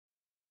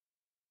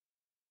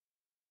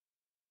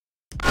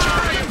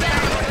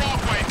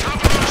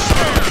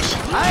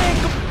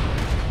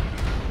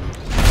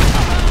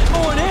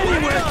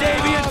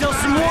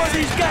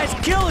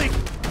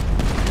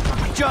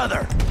each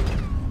other.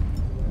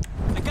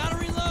 I gotta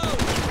reload!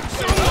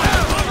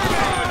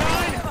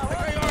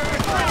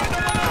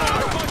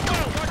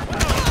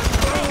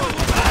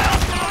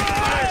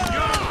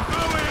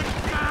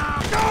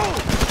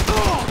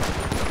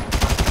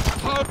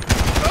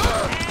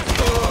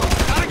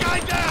 Got a guy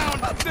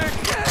down! Up there,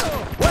 kill!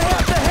 What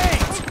happened to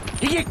Haynes?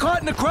 He get caught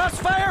in the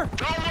crossfire?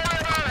 Don't worry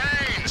about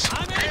Haynes.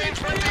 I'm aiming Haynes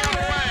for went the you, other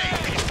way.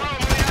 Haynes. He's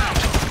probably out.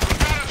 We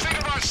gotta think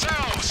of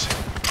ourselves.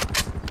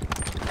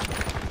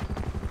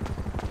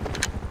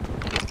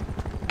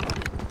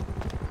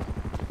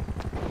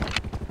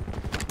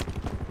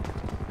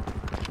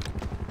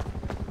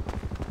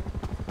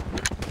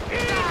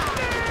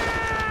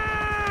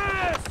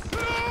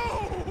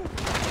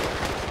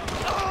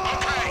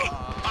 Okay,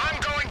 I'm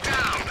going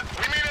down.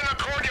 We meet in the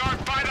courtyard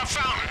by the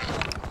fountain.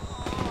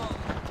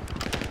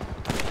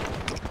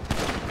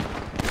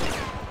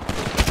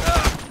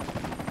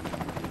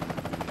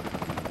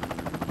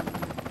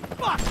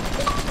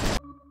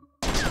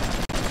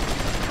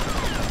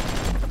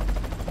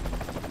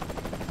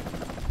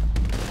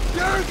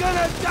 You're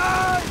gonna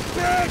die,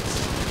 bitch!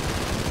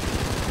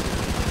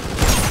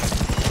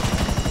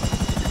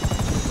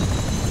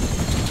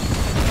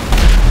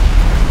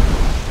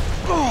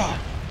 Oh,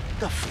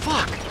 the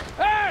fuck?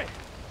 Hey!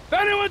 If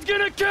anyone's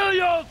gonna kill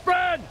you, old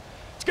friend,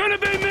 it's gonna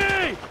be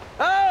me!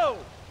 Oh,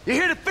 you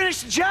here to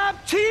finish the job,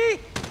 T?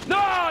 No,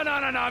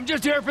 I'm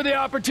just here for the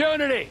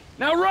opportunity.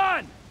 Now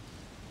run!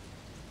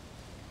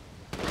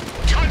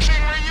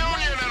 Touching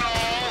reunion and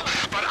all,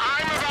 but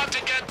I'm about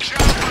to get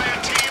jumped by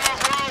a team of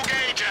rogue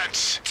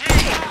agents. T,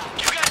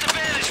 you got the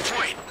vantage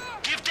point.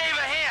 Give Dave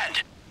a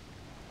hand.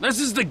 This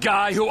is the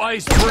guy who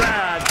iced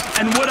Brad,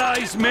 and would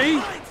ice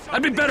me?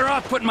 I'd be better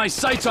off putting my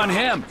sights on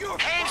him.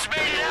 Haynes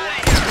made it out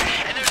of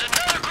here, and there's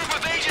another group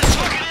of agents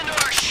looking into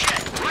our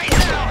shit. Right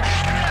now,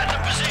 you're not in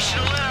a position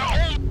to let our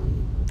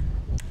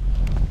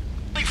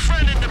only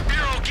friend in the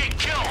Bureau get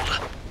killed.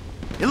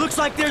 It looks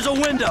like there's a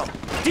window.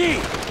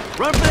 D,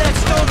 run for that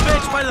stone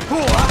bench by the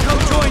pool. I'll come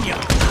join you.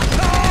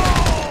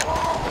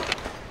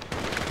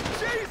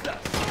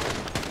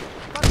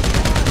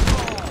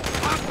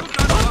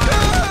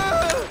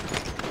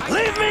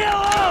 Leave me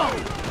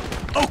alone!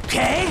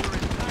 Okay?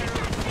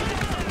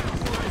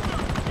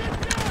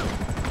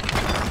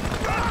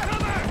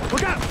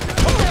 Look out!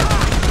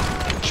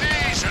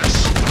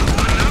 Jesus!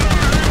 Another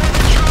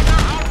chopper?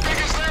 How big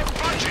is their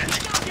budget?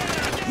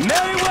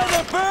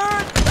 Merryweather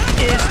Bird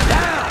is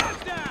down!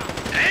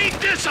 Ain't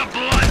this a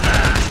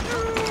bloodbath?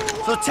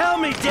 So tell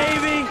me,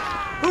 Davy,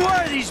 who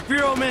are these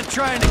Bureau men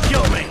trying to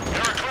kill me?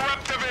 They're a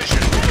corrupt division.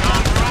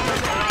 Gone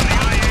rogue or on the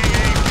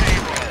IAA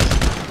payroll.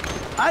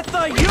 I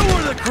thought you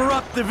were the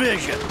corrupt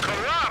division.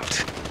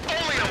 Corrupt?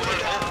 Only a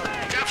little.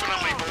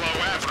 Definitely below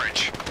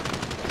average.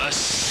 A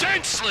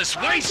senseless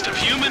waste of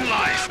human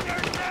life.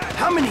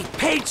 How many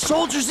paid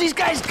soldiers these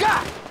guys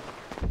got?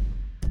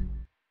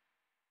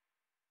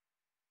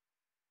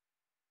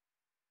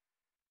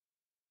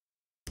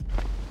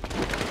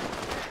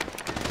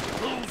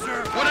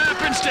 What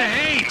happens to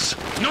Haynes?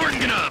 Norton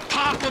gonna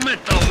pop him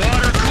at the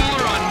water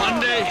cooler on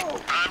Monday?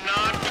 I'm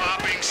not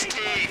popping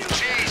Steve.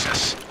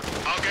 Jesus.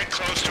 I'll get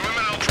close to him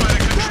and I'll try to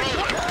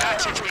control him.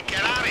 That's if we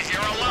get out of here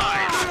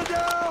alive.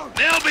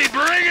 They'll be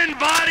bringing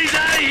bodies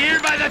out of here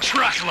by the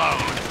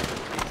truckload.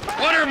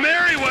 What are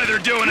Merryweather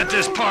doing at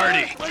this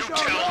party? You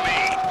tell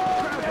me.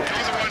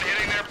 You're the one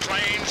hitting their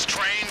planes,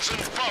 trains, and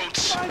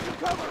boats.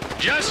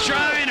 Just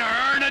trying to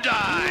earn a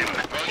dime.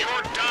 Well,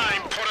 your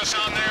dime put us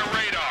on their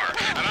radar,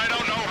 and I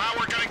don't know how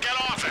we're gonna get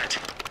off it.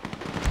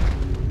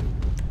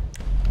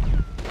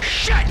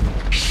 Shit!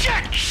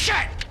 Shit!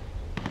 Shit!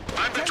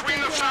 I'm between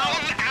the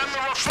fountain and the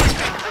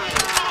reflecting pool.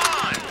 Come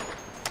on!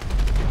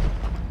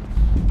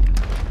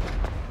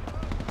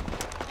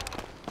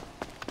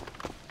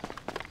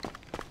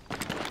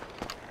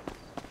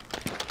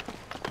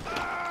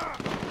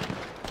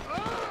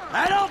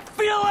 I don't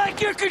feel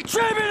like you're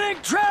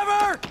contributing,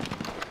 Trevor!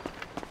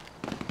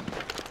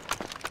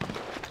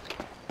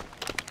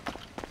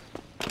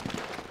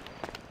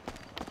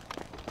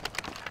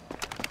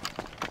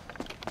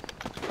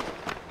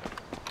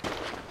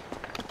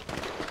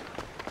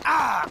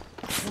 Ah,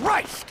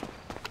 Christ!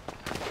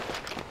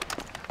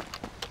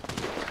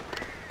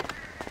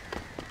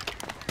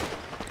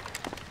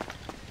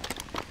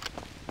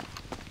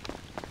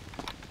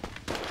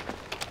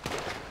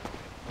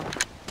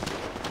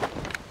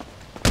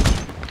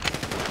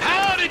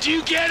 How did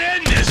you get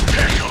in this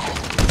pickle?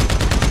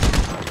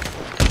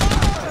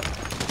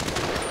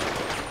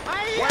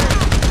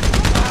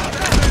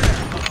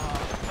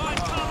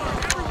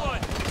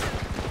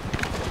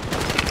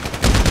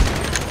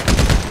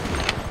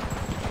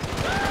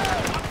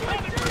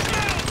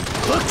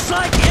 Looks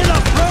like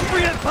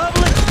inappropriate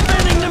public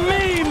spending to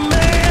me,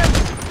 man!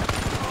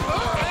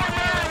 More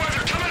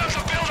Merryweather coming up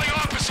the building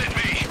opposite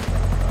me.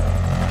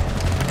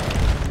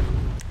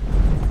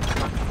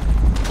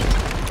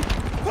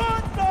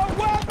 Put the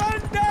weapon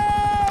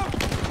down!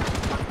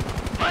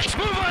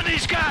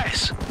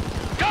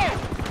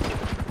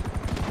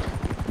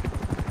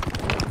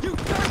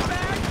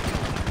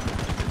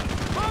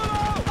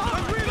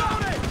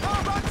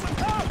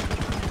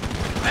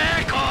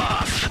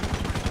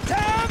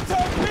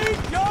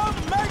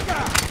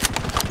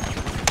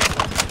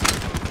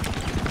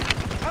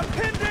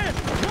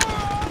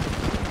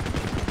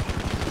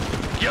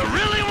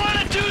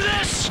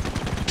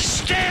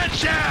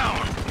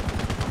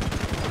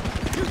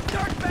 You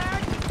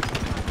dirtbag!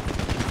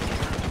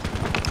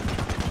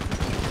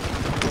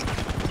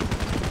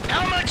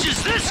 How much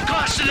is this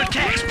costing the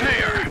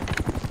taxpayer?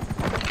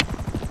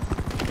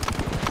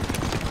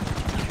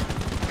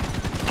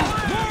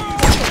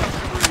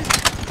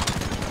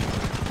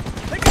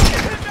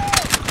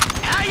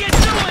 How you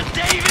doing,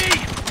 Davey?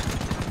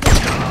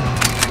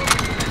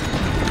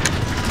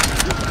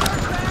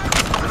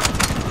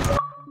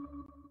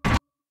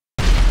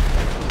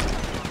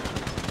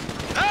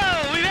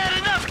 Oh, we've had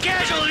enough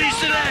casualties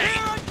today.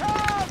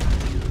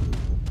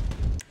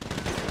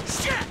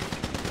 Shit!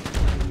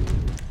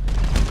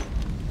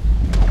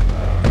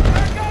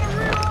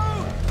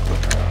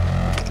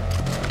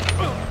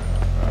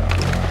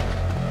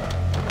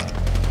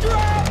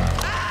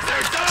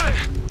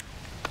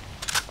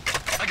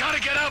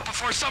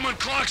 Before someone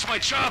clocks my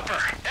chopper.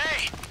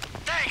 Hey,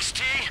 thanks,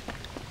 T.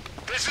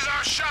 This is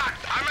our shot.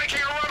 I'm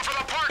making a run for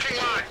the parking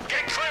lot.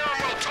 Get clear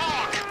and we'll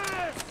talk.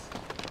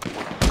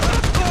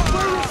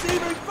 We're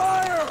receiving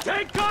fire!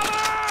 Take cover!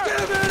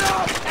 Give it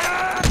up!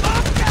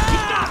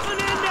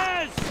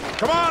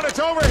 Come on, it's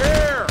over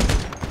here!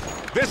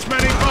 This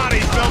many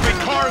bodies, there'll be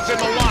cars in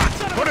the lot.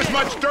 Put as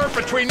much dirt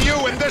between you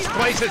and this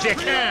place as you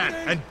can.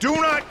 And do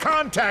not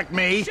contact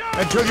me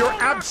until you're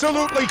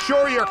absolutely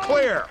sure you're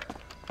clear.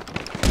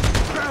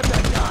 Grab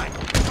that guy!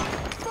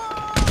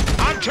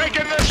 I'm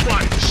taking this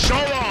one. So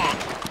long.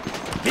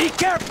 Be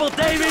careful,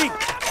 Davey!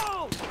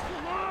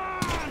 Come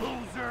on,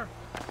 loser!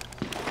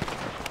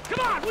 Come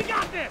on, we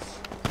got this!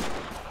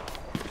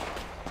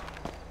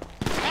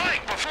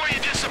 Mike, before you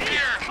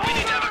disappear, we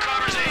need to have a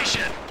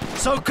conversation.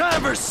 So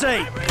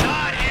conversate!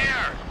 Not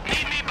here.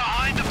 Meet me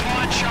behind the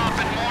pawn shop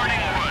in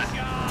Morningwood.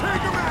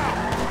 Take him out!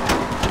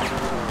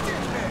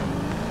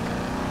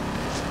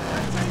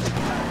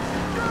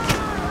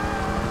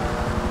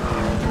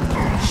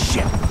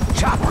 Shit!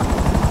 Chopper!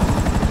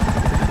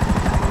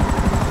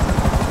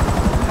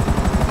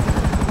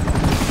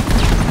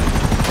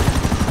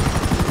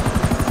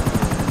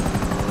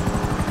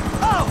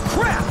 Oh,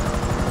 crap!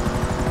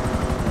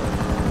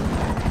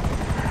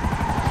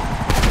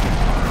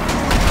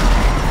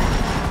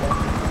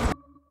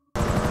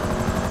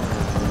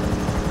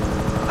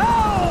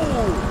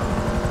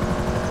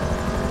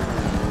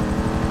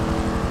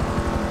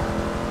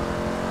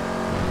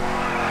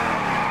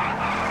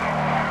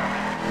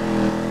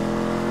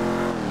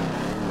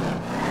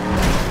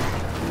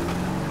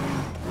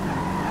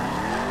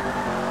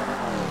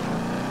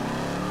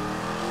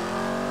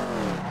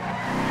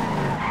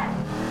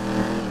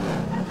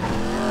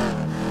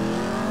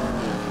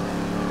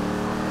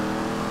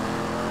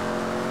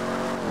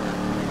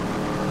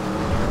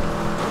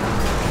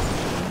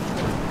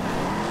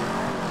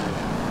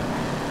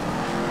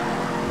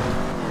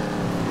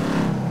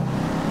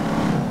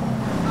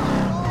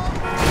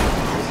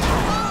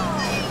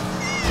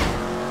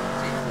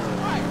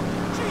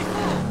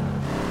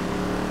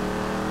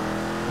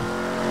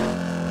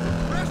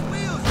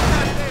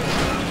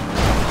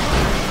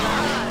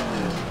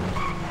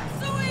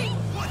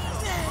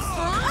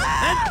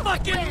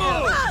 Fucking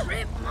move!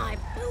 Rip my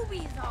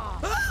boobies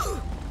off!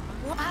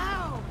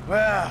 Wow!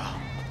 Well,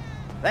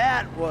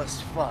 that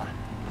was fun.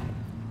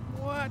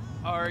 What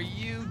are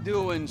you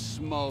doing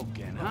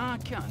smoking, huh?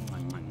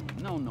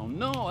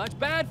 No, that's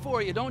bad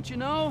for you, don't you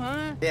know,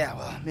 huh? Yeah,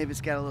 well, maybe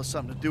it's got a little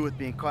something to do with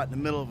being caught in the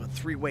middle of a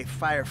three-way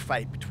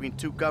firefight between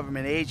two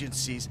government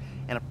agencies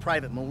and a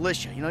private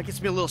militia. You know, it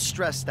gets me a little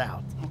stressed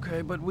out.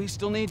 Okay, but we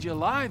still need you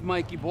alive,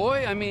 Mikey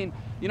boy. I mean,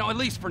 you know, at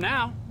least for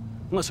now.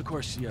 Unless, of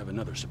course, you have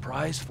another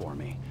surprise for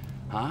me.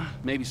 Huh?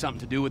 Maybe something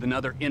to do with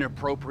another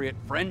inappropriate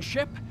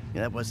friendship?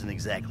 Yeah, that wasn't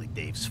exactly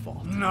Dave's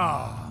fault.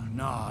 No.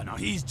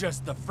 He's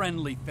just the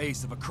friendly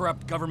face of a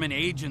corrupt government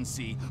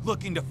agency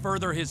looking to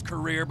further his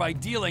career by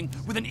dealing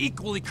with an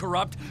equally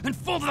corrupt and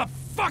full to the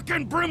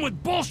fucking brim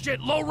with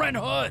bullshit low-rent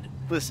hood.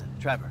 Listen,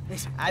 Trevor,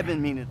 I've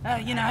been meaning...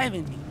 I've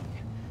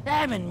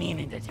been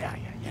meaning to tell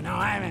you,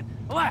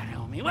 What,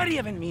 homie? What have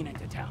you been meaning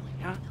to tell me,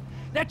 huh?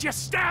 That you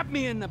stabbed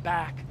me in the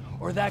back,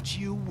 or that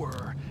you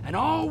were, and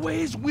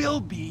always will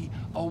be,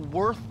 a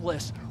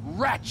worthless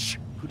wretch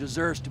who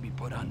deserves to be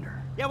put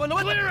under. Yeah, well,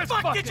 what Clear the as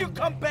fuck did fucking you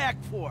come day.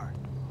 back for?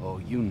 Oh,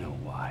 you know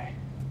why.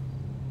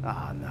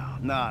 Oh,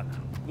 no.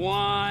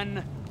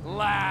 One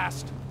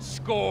last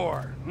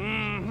score.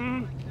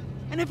 Mm-hmm.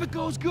 And if it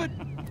goes good,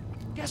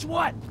 guess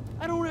what?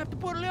 I don't have to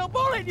put a little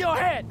bullet in your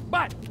head.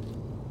 But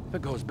if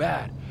it goes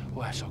bad,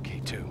 well, that's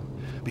okay too.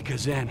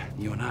 Because then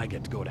you and I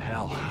get to go to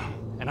hell.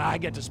 And I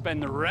get to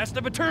spend the rest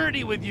of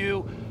eternity with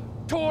you,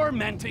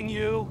 tormenting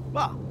you.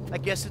 Well, I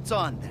guess it's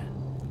on then.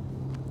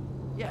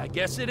 Yeah, I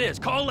guess it is.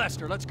 Call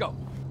Lester, let's go.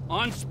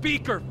 On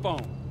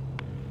speakerphone.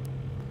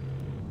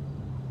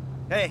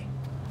 Hey,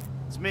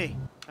 it's me.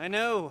 I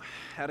know.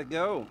 How'd it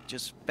go?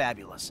 Just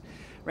fabulous.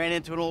 Ran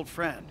into an old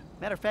friend.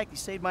 Matter of fact, he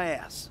saved my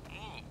ass.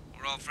 Ooh,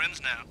 we're all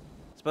friends now.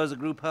 Suppose a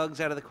group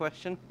hug's out of the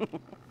question?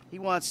 He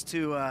wants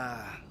to,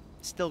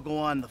 still go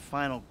on the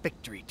final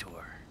victory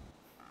tour.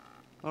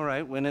 All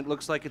right, when it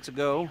looks like it's a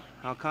go,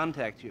 I'll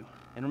contact you.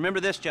 And remember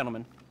this,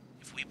 gentlemen.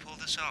 If we pull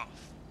this off,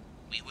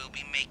 we will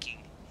be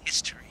making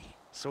history.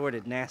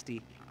 sordid,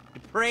 nasty,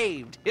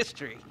 depraved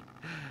history.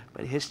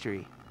 But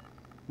history,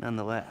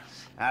 nonetheless.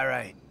 All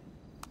right.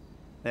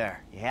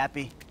 There, you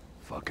happy?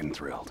 Fucking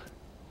thrilled.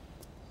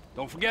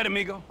 Don't forget,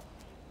 amigo.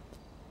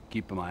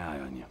 Keeping my eye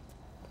on you.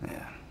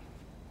 Yeah.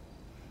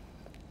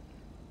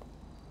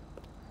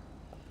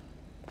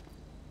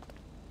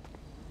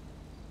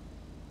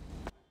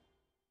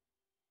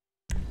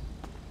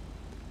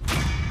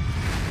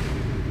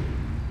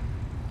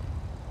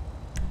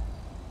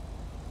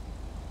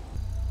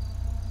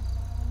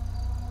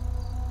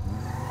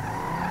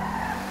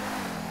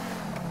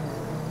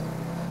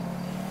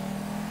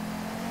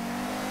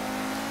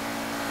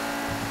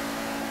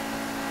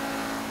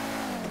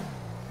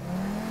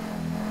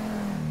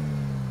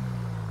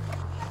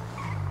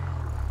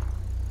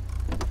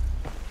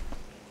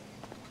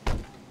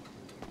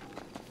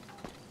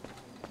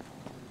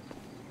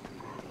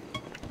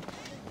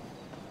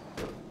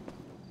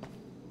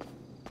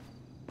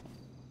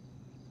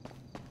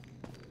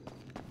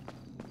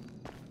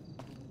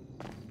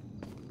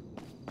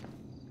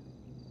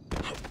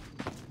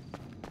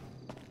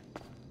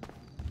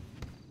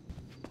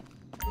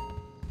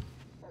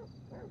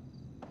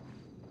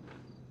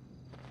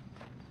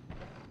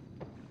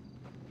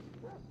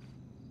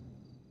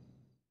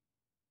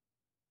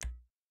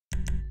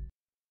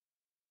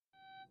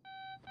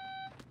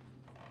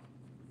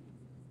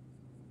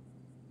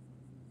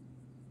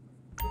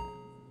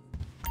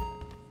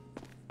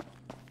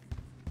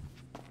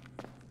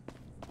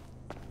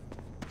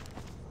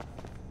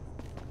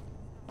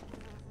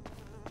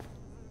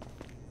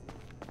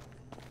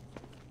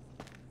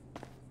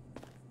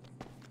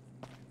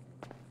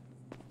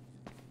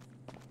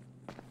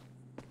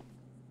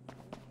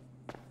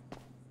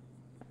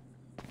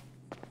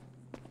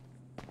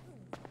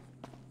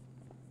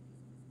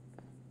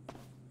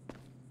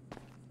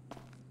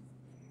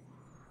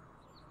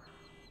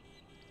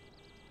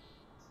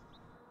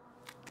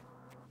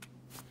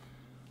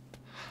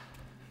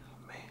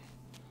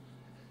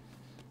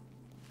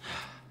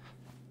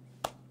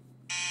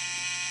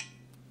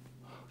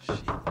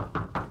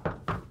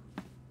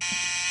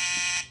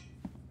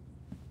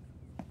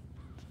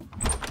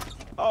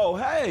 Oh,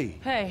 hey.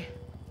 Hey.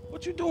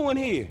 What you doing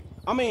here?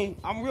 I mean,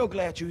 I'm real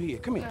glad you're here.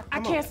 Come here. I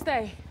can't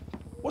stay.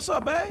 What's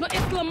up, babe? No,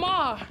 it's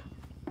Lamar.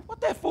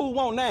 What that fool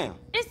want now?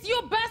 It's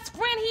your best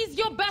friend. He's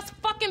your best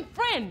fucking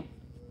friend.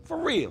 For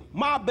real.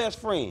 My best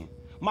friend.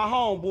 My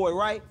homeboy,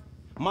 right?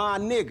 My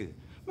nigga.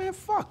 Man,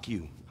 fuck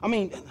you. I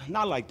mean,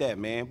 not like that,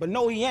 man. But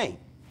no, he ain't.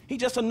 He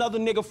just another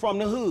nigga from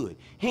the hood.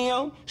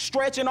 Him,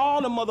 stretching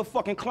all the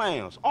motherfucking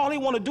clowns. All he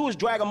wanna do is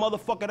drag a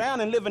motherfucker down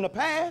and live in the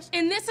past.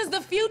 And this is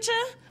the future?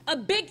 A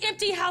big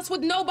empty house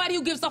with nobody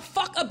who gives a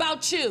fuck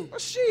about you. Well,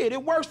 shit,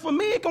 it works for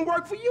me, it can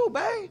work for you,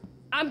 babe.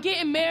 I'm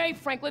getting married,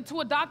 Franklin, to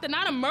a doctor,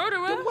 not a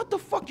murderer. Then what the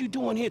fuck you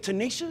doing here,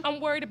 Tanisha? I'm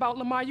worried about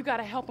Lamar. You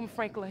gotta help him,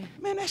 Franklin.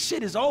 Man, that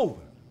shit is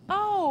over.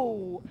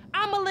 Oh,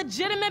 I'm a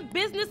legitimate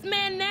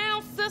businessman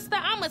now, sister.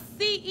 I'm a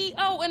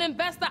CEO, an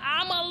investor.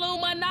 I'm a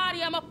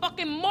Illuminati. I'm a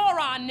fucking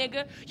moron,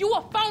 nigga. You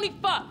a phony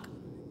fuck.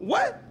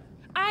 What?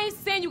 I ain't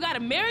saying you gotta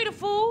marry the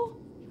fool.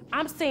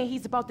 I'm saying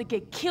he's about to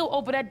get killed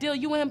over that deal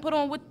you and him put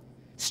on with...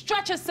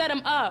 Stretcher set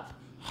him up.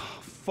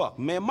 Fuck,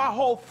 man. My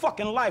whole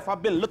fucking life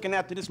I've been looking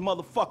after this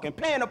motherfucker and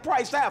paying the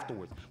price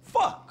afterwards.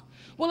 Fuck.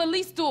 Well, at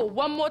least do it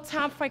one more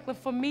time, Franklin,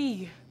 for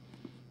me.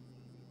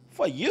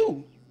 For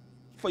you?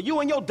 For you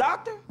and your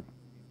doctor?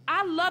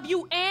 I love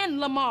you and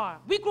Lamar.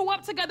 We grew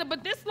up together,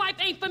 but this life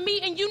ain't for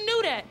me, and you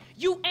knew that.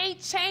 You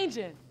ain't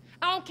changing.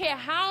 I don't care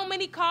how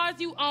many cars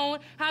you own,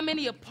 how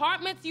many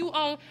apartments you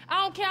own.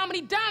 I don't care how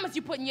many diamonds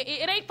you put in your ear.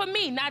 It ain't for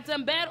me, not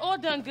done bad or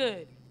done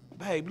good.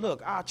 Babe,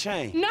 look, I'll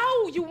change.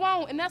 No, you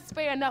won't, and that's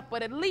fair enough,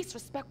 but at least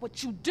respect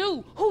what you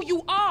do, who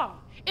you are.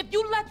 If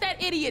you let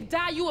that idiot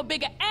die, you a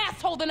bigger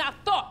asshole than I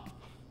thought.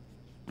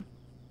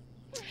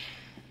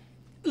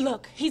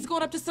 Look, he's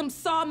going up to some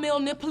sawmill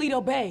near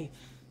Paleto Bay.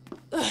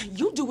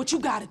 You do what you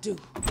gotta do.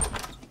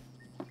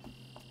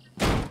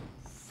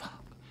 Fuck.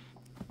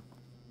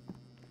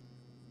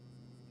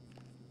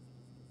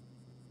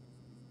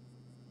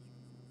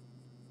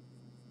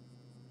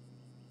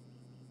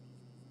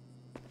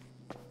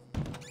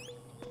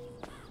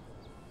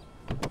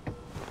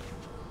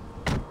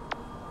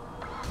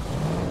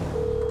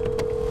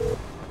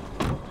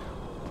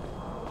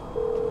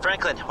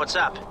 Franklin, what's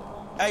up?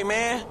 Hey,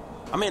 man,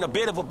 I'm in a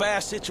bit of a bad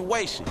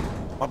situation.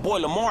 My boy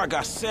Lamar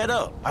got set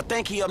up. I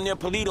think he up near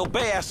Paleto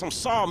Bay at some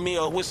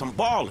sawmill with some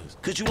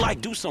ballers. Could you, like,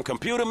 do some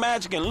computer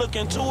magic and look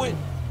into it?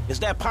 Is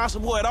that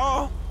possible at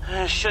all?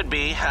 Should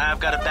be.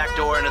 I've got a back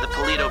door into the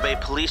Paleto Bay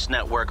police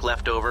network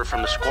left over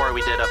from the score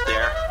we did up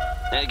there.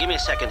 Give me a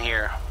second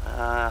here.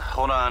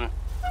 Hold on.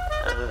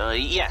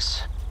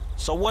 Yes.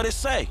 So what'd it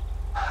say?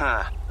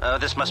 Huh.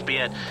 This must be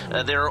it.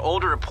 There are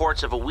older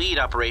reports of a weed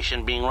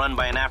operation being run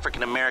by an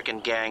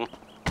African-American gang.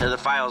 The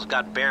files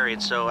got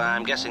buried, so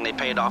I'm guessing they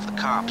paid off the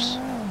cops.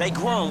 They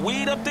growing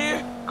weed up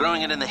there?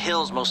 Growing it in the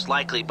hills, most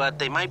likely, but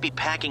they might be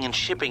packing and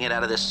shipping it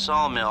out of this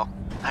sawmill.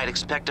 I'd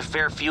expect a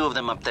fair few of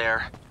them up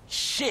there.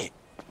 Shit.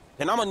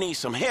 Then I'm gonna need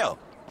some help.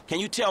 Can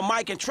you tell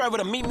Mike and Trevor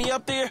to meet me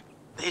up there?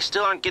 They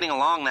still aren't getting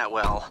along that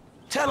well.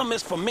 Tell them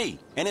it's for me,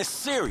 and it's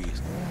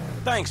serious.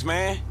 Thanks,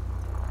 man.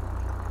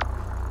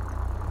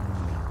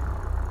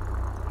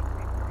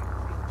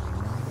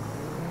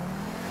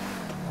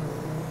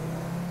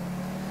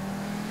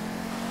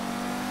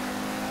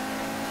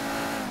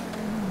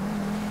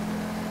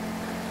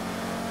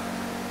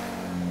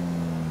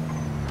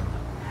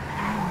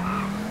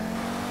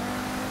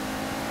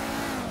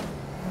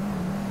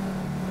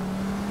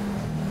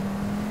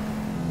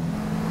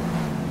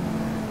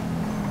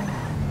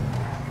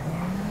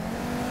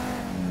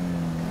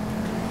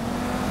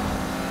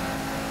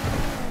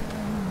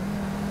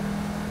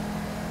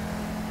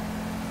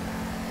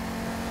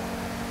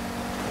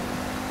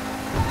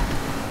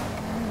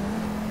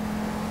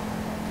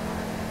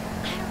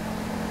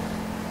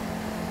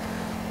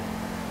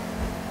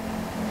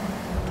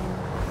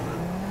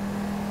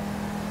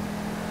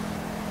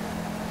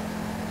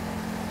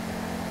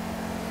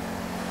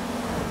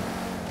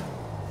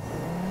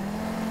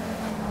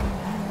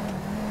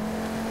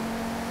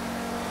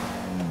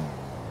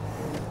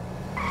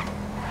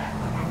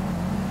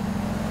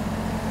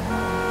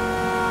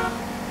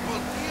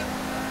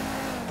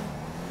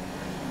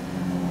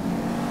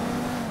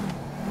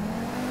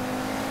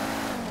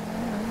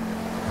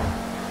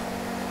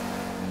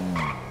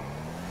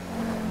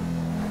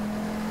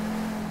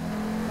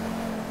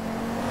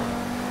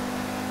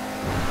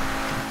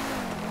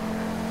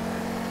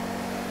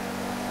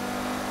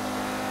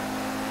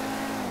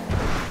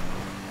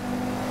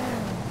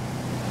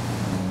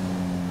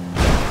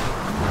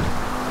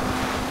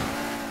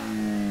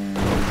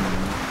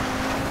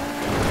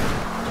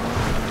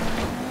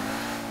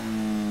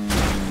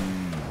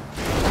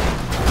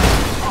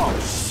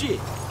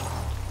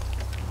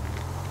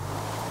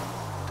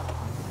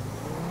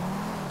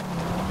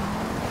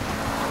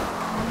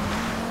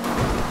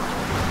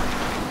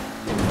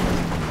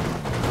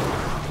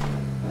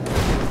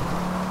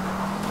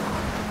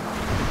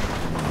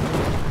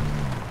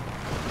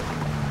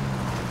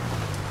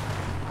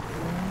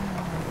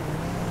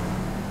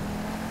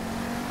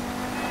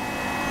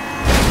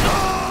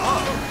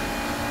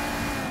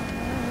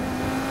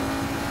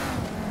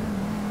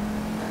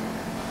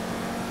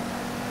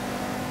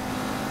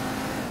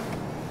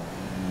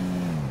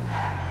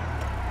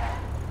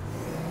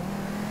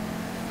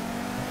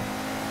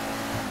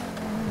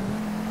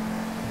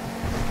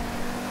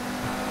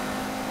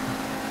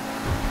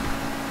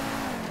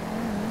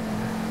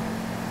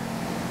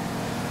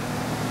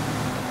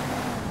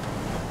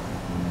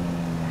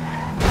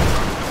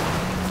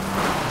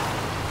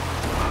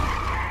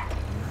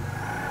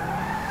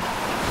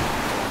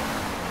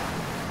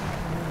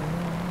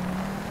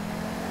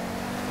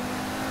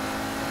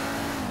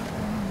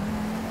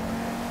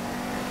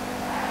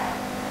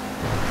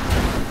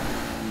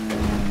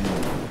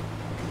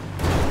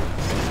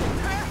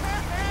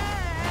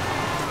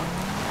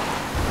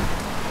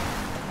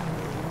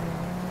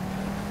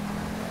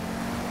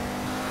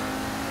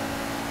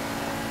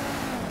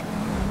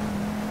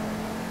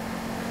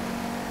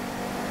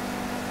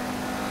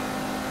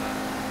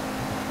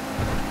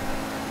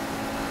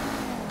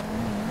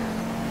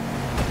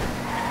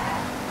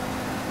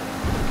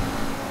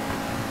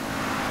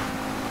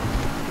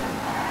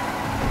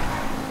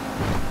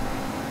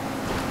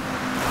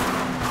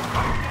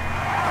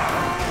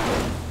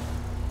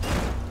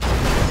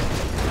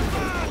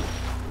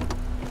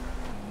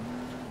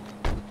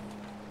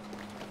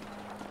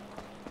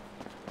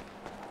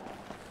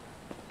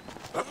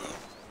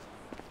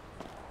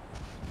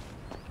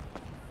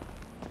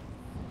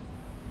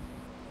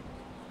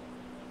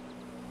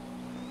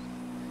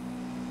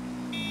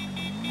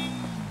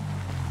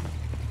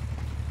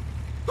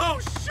 Oh,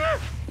 shit!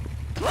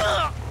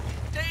 Ugh,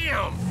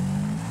 damn!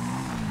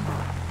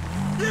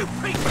 You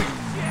piece of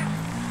shit!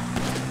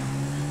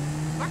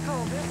 I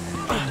call this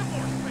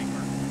divorce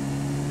paper.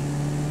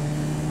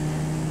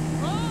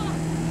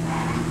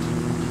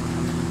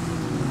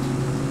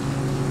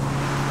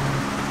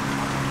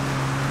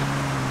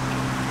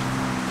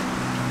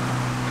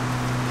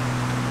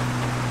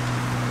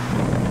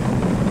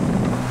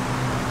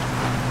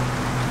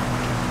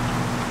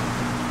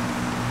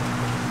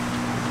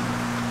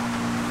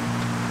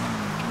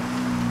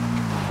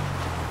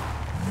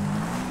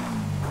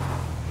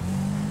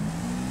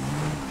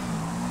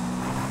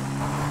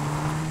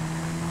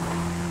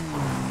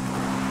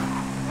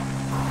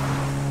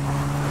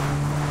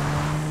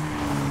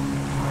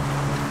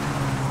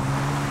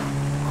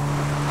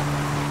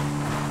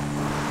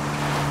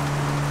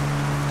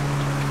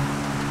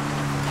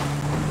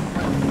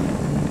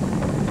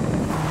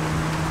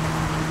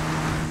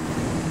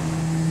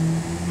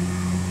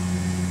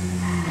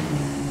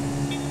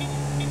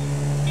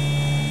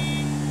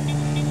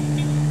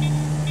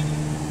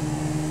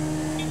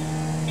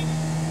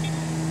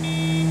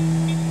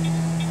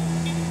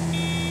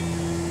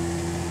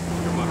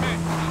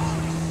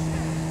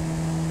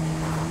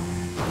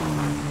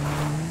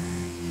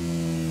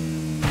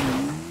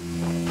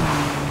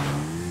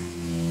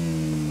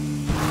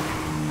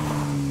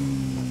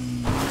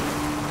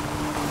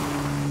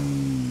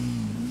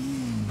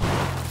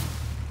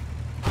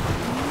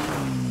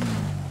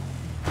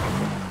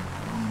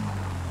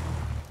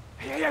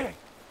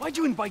 Why'd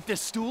you invite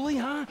this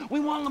stoolie, huh? We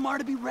want Lamar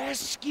to be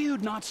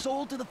rescued, not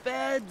sold to the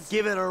feds.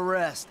 Give it a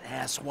rest,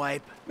 asswipe.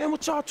 Man,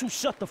 would y'all two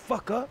shut the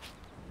fuck up?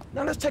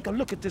 Now let's take a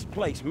look at this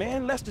place,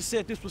 man. Lester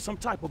said this was some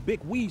type of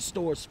big weed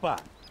store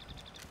spot.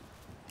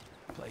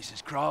 Place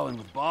is crawling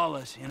with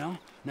ballers, you know?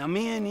 Now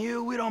me and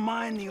you, we don't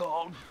mind the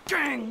old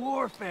gang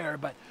warfare,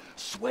 but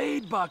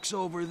Suede Buck's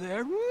over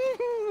there.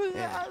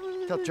 Yeah,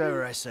 tell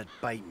Trevor I said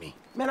bite me.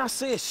 Man, I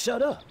said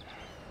shut up.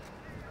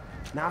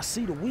 Now I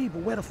see the weed,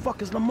 but where the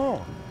fuck is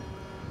Lamar?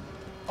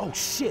 Oh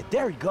shit,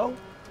 there he go.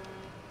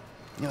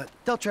 You know what?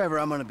 Tell Trevor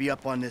I'm gonna be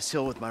up on this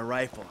hill with my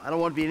rifle. I don't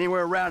want to be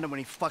anywhere around him when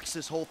he fucks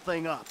this whole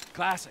thing up.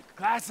 Classic,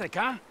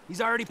 huh?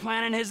 He's already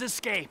planning his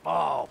escape.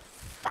 Oh,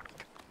 fuck.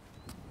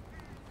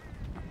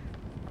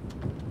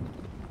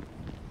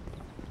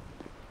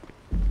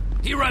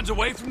 He runs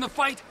away from the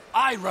fight,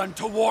 I run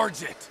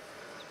towards it.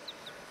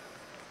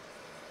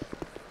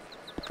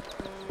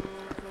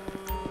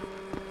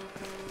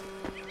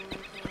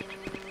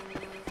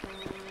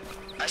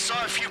 I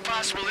saw a few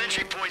possible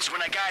entry points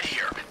when I got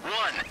here.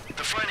 One,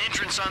 the front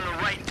entrance on the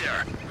right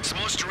there. It's the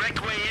most direct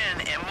way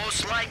in and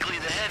most likely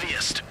the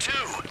heaviest.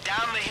 Two,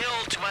 down the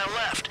hill to my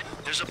left.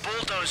 There's a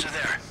bulldozer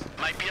there.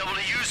 Might be able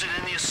to use it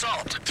in the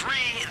assault.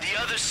 Three, the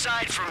other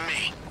side from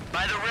me,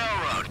 by the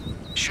railroad.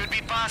 Should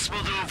be possible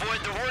to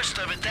avoid the worst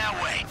of it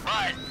that way,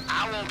 but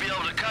I won't be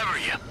able to cover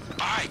you.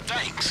 All right,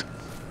 thanks.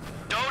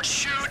 Don't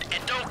shoot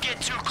and don't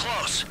get too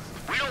close.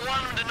 We don't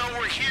want them to know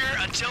we're here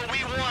until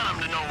we want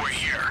them to know we're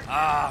here.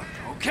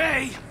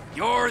 Okay.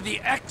 You're the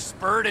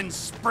expert in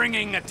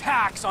springing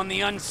attacks on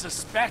the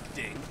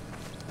unsuspecting.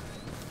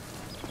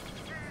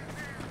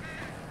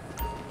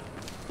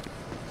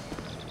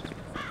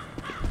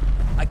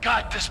 I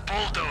got this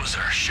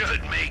bulldozer.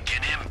 Should make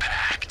an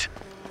impact.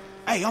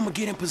 Hey, I'm gonna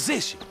get in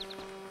position.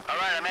 All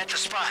right, I'm at the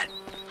spot.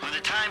 When the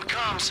time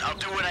comes, I'll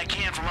do what I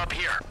can from up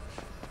here.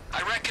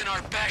 I reckon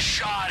our best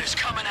shot is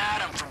coming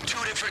at him from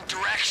two different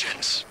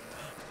directions.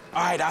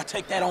 All right, I'll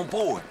take that on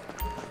board.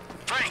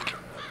 Frank,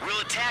 we'll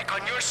attack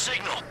on your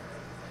signal.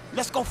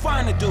 Let's go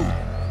find the dude.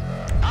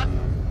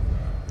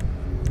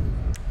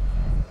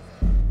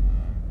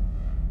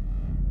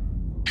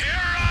 Here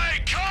I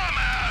come,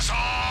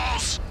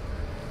 assholes!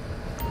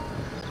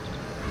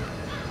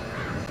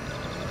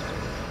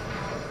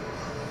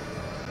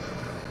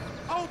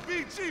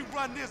 OBG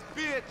run this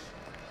bitch!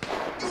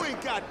 You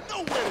ain't got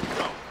nowhere to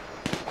go!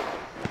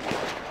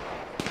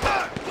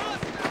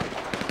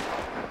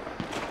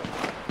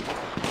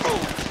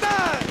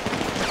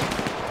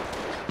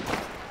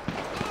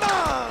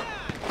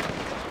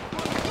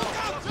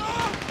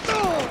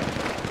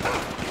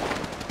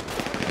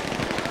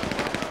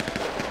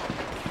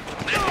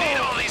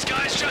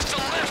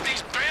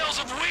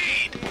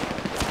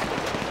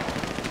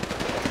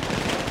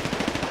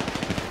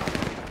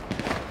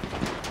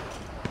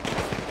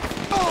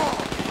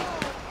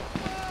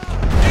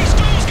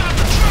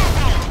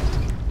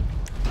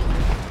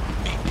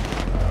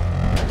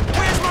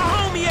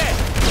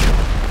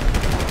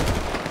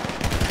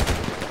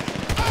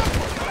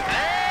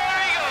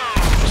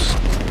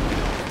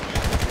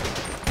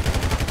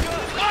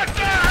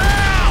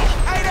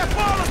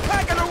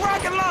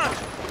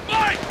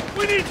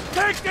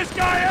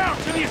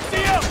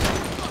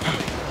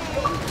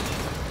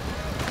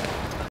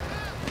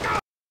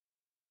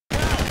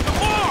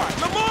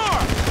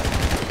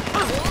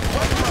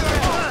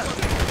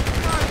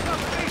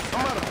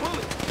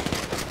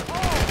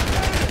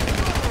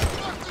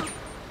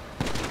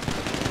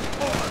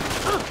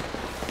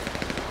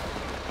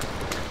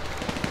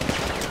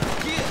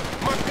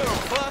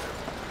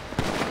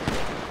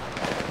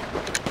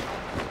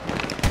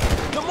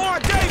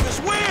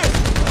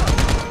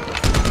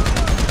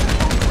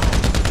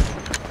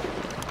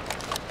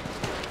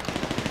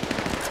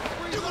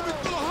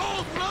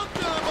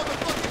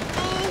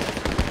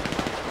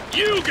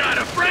 You got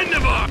a friend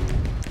of ours!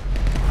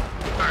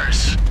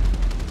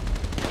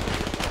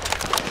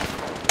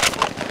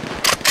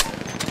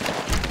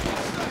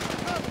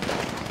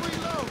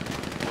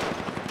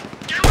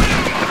 Get rid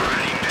of him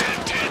already,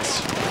 man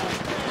tits!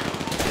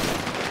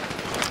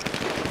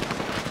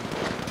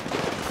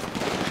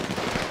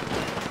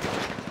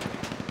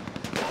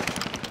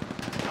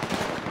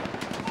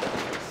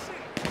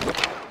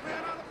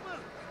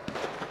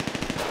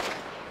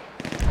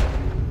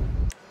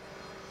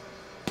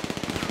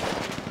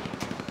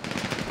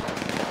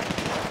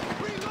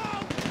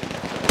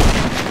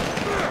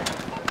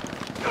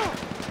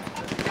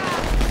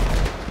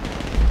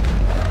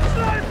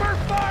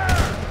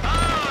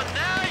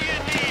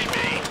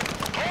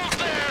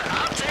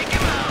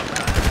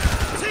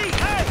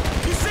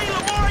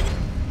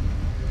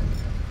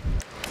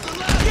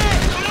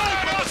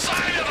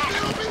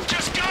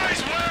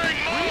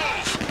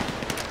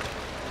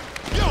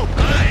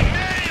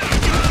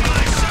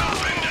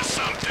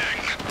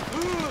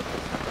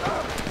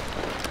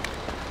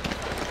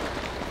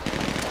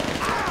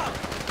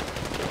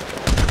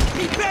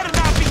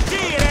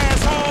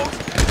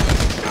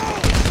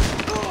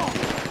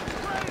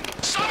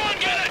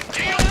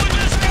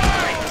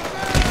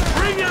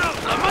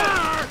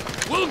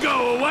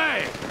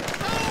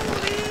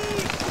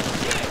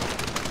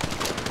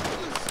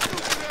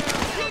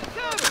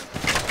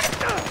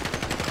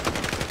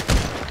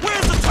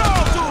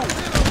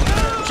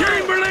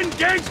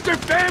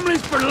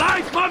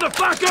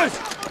 Suckers!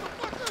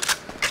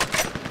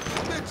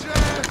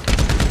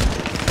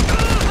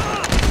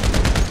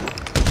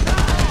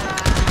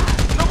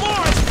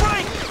 Lamar, it's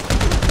Frank!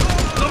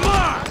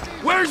 Lamar!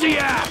 Where's he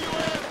at?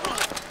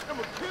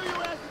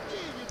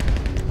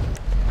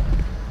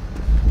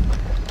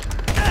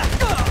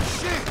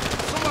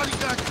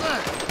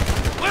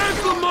 Where's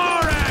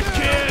Lamar at,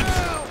 kids?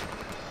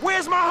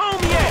 Where's my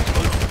homie at?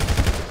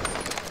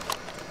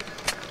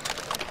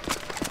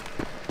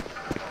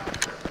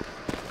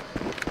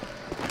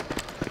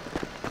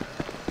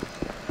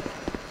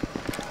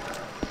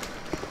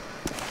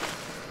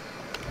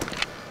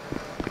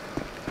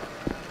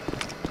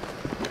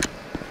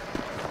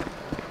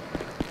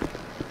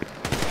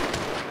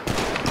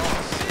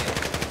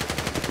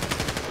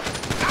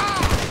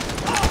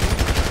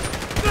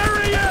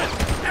 There he is!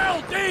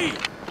 LD!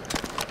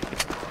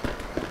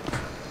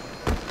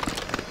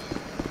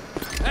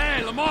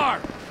 Hey, Lamar!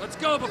 Let's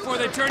go before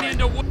they turn you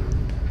into wood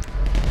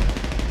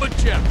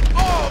chip.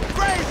 Oh,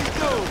 crazy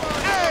dude!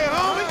 Hey,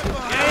 homie!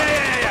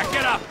 Yeah,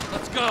 get up.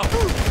 Let's go.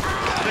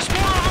 There's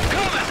more of them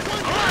coming!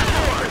 A lot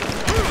more!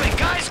 Move it,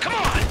 guys, come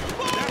on!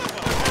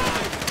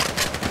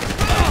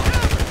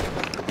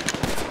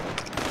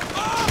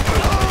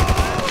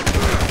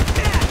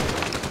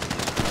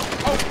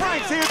 Oh,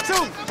 Frank's here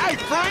too! Hey,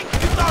 Frank!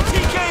 You thought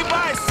he came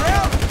by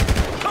himself?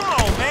 Come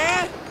on,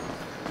 man!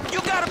 You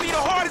gotta be the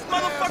hardest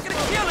motherfucker to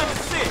kill in the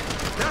city!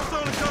 That's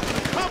only because of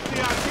the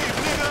company I keep,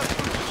 nigga!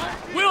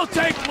 We'll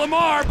take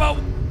Lamar, but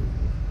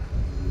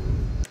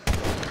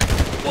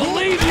we'll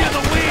leave you in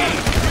the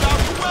weeds.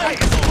 Hey,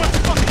 it's a bunch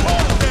of fucking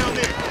balls down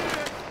there!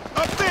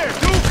 Up there,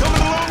 dude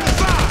coming along the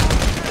side!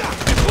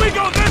 If we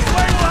go this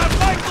way, we'll have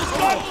Michael's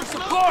gun for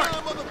support.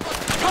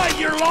 Cut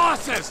your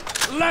losses.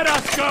 Let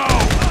us go.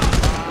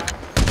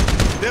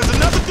 There's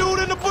another dude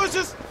in the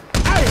bushes!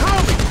 Hey,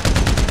 homie!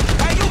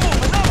 Hey, you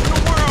moving up in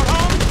the world,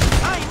 homie!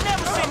 I ain't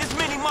never seen this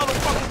many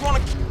motherfuckers wanna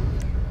kill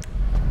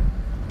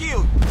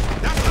you!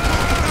 That's a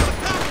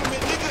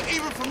compliment, nigga,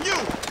 even from you!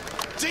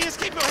 Genius,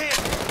 keep your hands...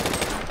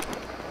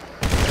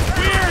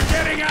 We're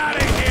getting out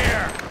of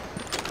here.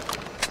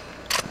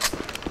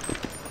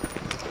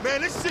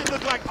 Man, this shit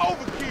look like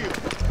overkill!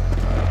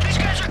 These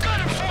guys are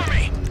gunning for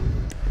me!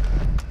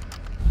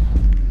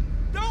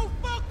 Don't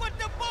fuck with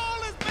the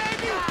ballers,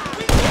 baby!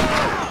 We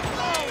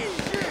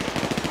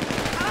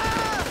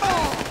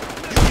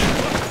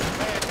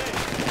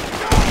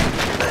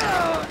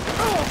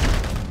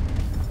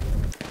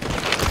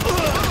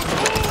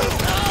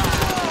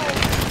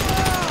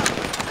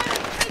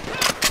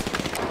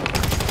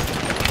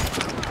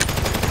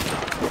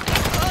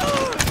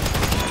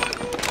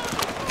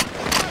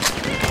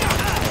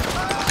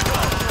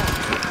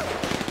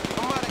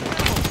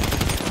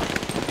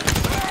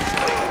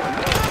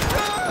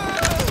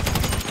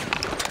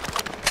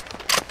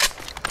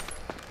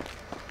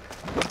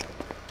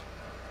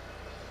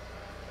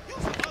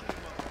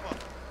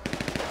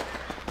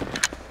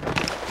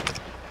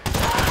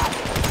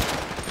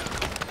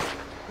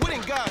What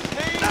in God's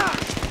name?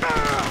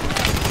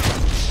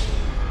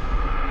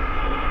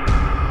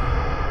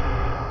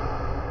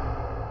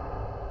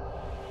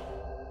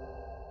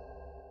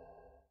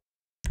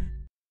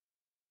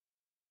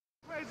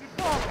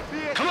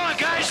 Come on,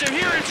 guys, they're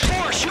here in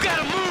force! You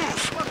gotta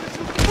move!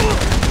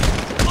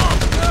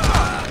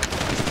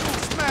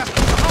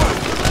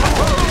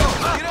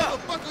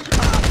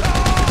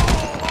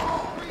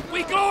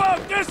 We go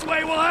out this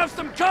way, we'll have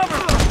some cover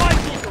for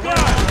Michael's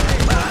gun.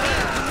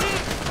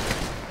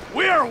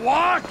 We're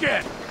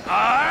walking,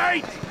 all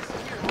right?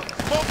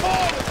 More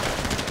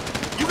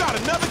ballers! You got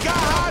another guy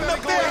hiding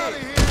up there?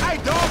 Hey,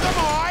 dog, I'm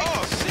alright!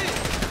 Oh, shit!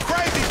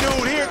 Crazy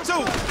dude here,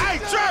 too! Hey,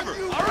 Trevor!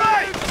 All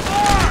right,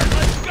 Lamar,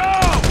 let's go.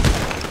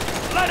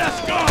 Let us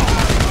go.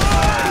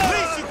 At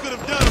least you could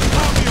have done a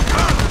copy of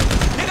her!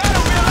 Nigga, I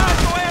don't realize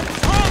your ass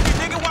was hungry,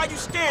 nigga, while you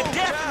stared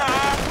death in the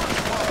eye.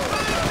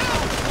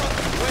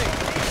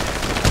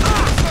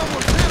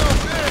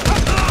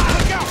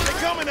 Look out,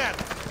 they're coming at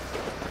us!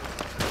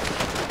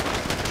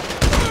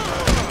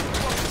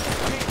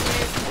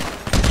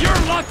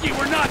 You're lucky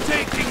we're not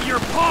taking your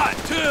pot,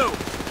 too.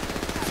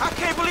 I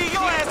can't believe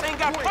your ass ain't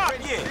got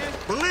popped yet.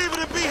 Believe it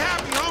and be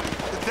happy, homie.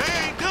 The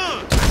day ain't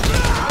done.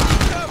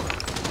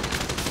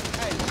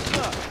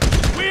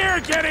 We're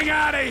getting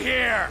out of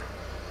here.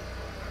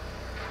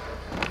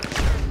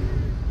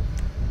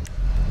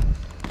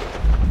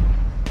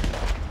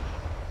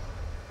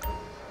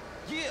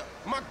 Yeah,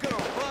 my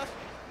gun, bud.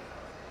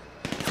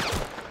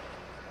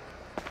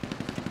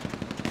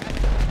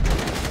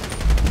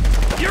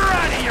 You're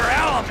out of your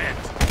element.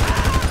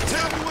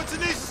 Tell me what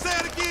Tanisha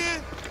said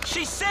again.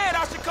 She said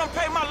I should come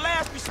pay my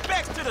last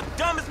respects to the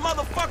dumbest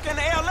motherfucker in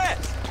the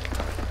LS.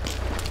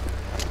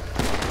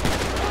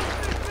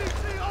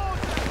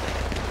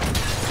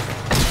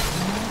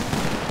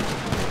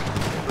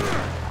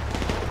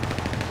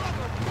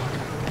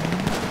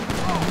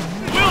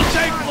 We'll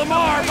take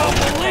Lamar, but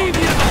we'll leave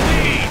you the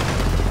lead.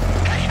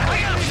 Hey,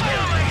 I got a fight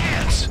on my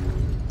hands!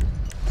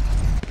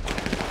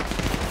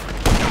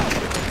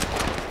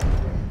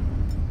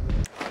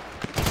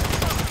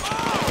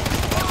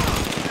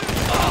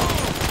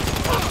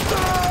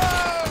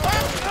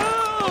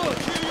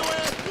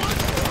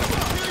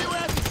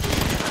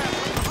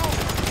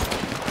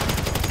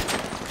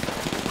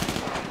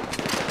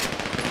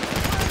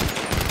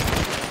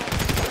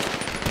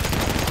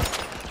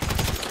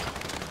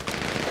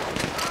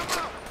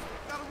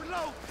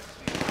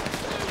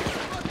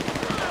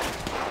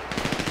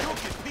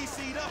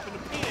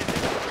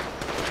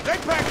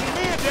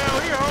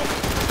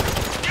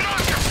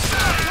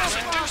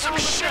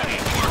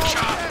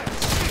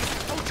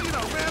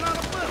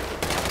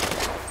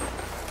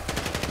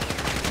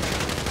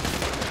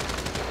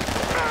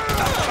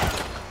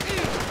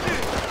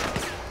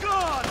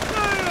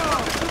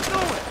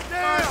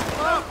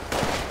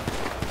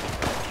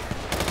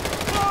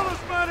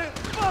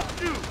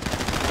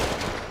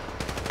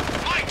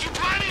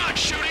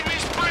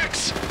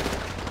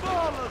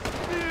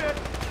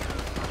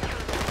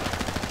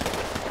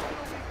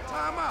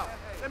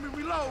 Let me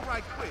reload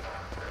right quick.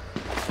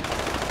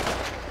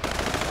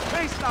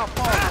 Can't stop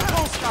falling.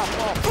 Won't stop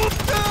falling.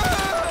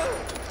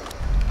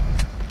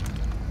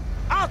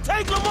 I'll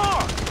take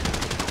Lamar!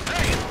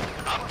 Hey,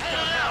 I'm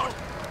pulling out.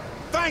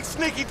 Thanks,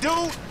 sneaky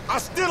dude. I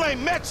still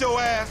ain't met your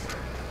ass.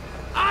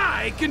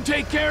 I can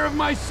take care of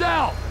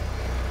myself.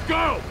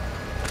 Go!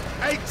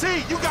 Hey,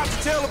 T, you got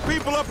to tell the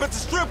people up at the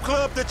strip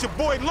club that your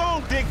boy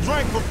Long Dick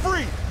drank for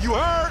free. You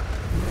heard?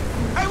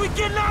 Hey, we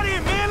getting out of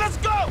here, man. Let's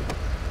go!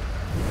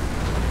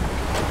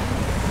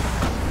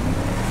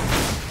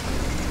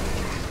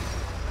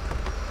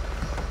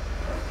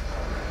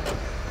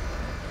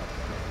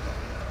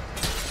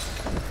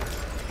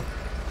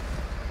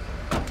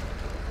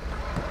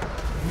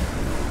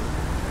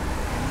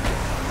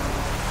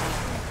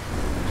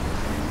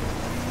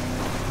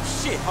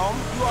 Shit, homie.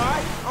 You all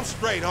right? I'm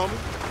straight, homie.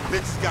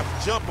 Bitches got the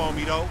jump on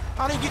me, though.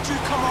 I didn't get you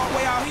to come all the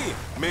way out here.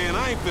 Man,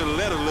 I ain't finna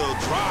let a little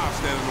drive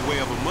stand in the way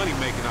of a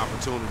money-making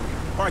opportunity.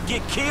 Or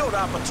get killed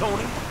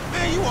opportunity.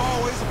 Man, you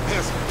always a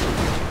pessimist.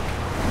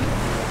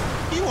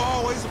 You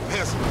always a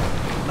pessimist.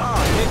 Nah,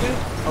 nigga,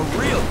 a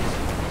realist.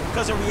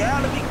 Cause in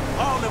reality,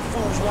 all them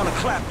fools wanna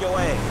clap your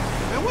ass.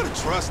 Man, what a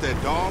trust that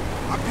dog.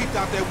 I peeped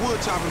out that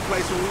wood chopping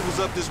place when we was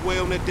up this way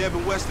on that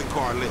Devin Weston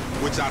car lift,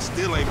 which I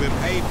still ain't been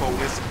paid for,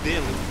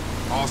 incidentally.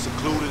 All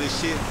secluded and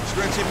shit.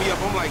 Stretching me up,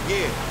 I'm like,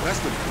 yeah, that's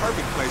the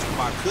perfect place to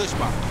buy kush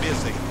by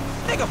busy.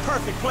 Nigga,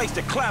 perfect place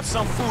to clap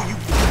some fool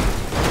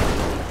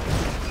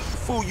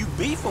you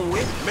beefing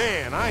with.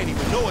 Man, I ain't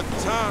even know at the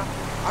time.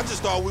 I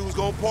just thought we was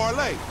gonna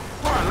parlay.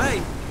 Parlay?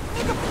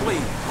 Nigga,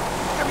 please.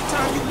 Every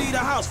time you leave the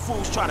house,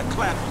 fools try to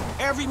clap you.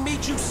 Every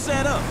meet you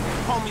set up,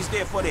 homies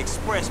there for the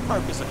express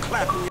purpose of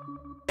clapping your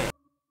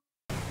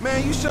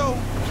Man, you sure?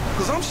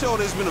 Cause I'm sure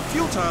there's been a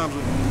few times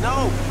with...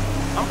 No,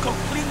 I'm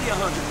completely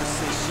 100%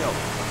 sure.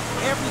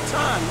 Every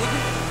time,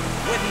 nigga.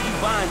 Whether you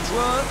buying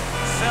drugs,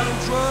 selling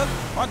drugs,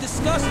 or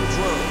discussing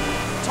drugs.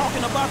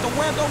 Talking about the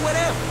weather,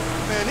 whatever.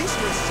 Man, these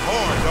streets is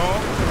hard,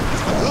 dog.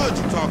 It's the hood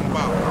you talking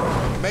about.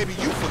 Maybe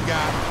you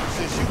forgot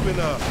since you've been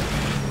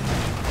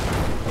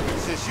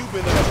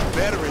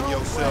bettering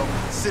yourself,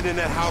 sitting in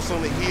that house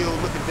on the hill,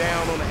 looking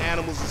down on the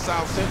animals in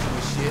South Central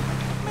and shit.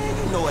 Man,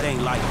 you know it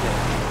ain't like that.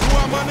 Do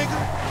I, my nigga?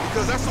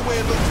 Because that's the way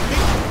it looked to me.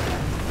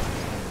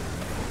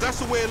 That's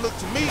the way it looked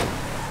to me.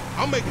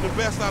 I'm making the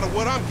best out of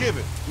what I'm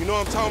giving. You know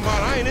what I'm talking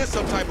about? I ain't in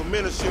some type of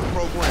mentorship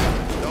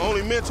program. The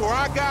only mentor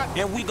I got...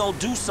 And we gonna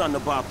do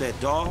something about that,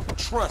 dawg.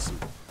 Trust me.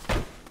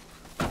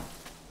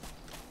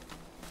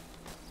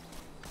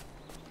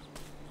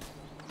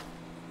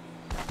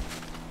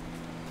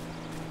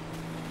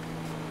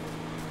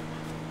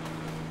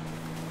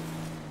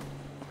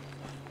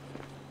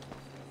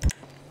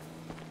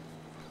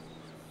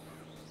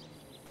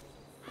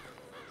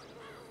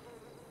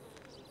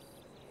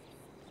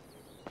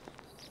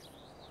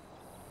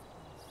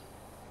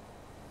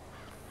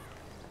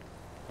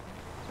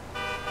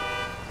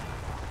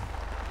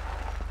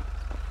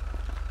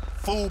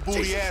 Fool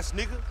booty ass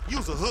nigga,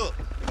 use a hook.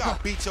 You gotta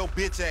beat your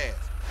bitch ass.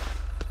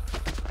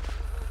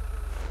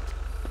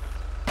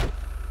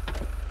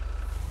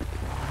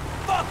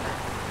 Fuck!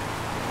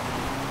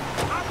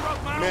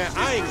 Man,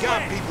 I ain't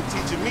got people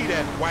teaching me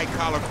that white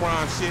collar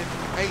crime shit.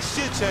 Ain't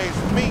shit changed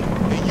for me,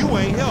 and you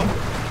ain't helping.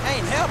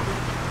 Ain't helping?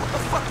 What the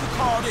fuck you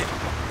call this?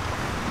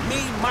 Me,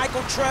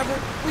 Michael, Trevor,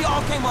 we all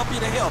came up here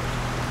to help you.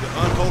 The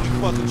unholy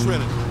fucking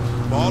trinity.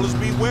 Ballers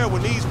beware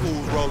when these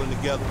fools rolling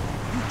together.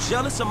 You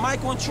jealous of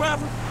Michael and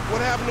Trevor?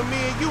 What happened to me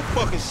and you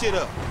fucking shit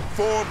up?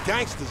 Form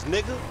gangsters,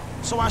 nigga.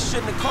 So I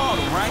shouldn't have called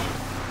him, right?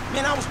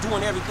 Man, I was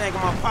doing everything in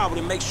my power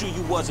to make sure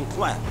you wasn't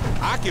clapped.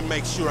 I can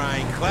make sure I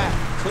ain't clapped.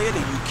 Clearly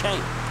you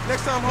can't.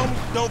 Next time, homie,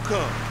 don't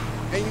come.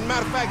 And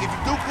matter of fact, if you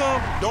do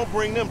come, don't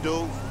bring them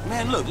dudes.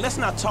 Man, look, let's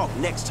not talk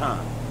next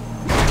time.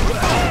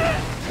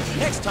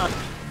 Next time.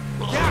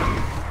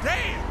 God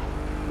damn!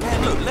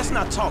 Man, look, let's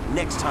not talk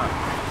next time.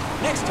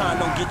 Next time,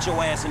 don't get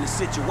your ass in this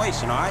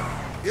situation, all right?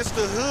 It's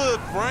the hood,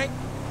 Frank.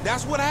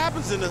 That's what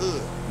happens in the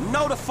hood.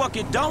 No, the fuck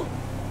it don't.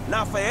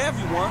 Not for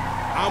everyone.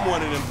 I'm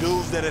one of them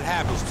dudes that it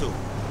happens to.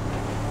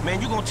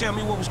 Man, you gonna tell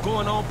me what was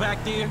going on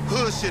back there?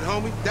 Hood shit,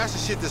 homie. That's the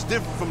shit that's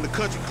different from the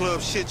country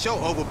club shit your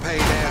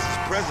overpaid ass is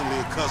presently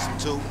accustomed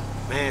to.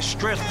 Man,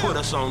 Stress put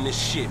us on this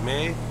shit,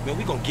 man. Man,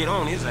 we gonna get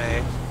on his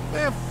ass.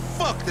 Man,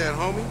 fuck that,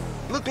 homie.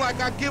 Look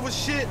like I give a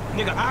shit?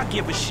 Nigga, I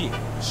give a shit.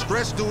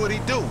 Stress do what he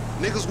do.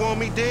 Niggas want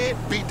me dead,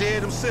 be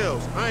dead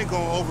themselves. I ain't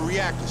gonna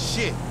overreact to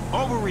shit.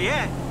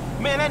 Overreact?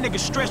 Man, that nigga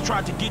Stress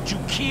tried to get you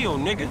killed,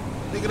 nigga.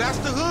 Nigga, that's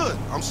the hood.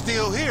 I'm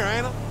still here,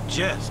 ain't I?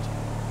 Just.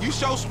 You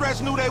sure Stress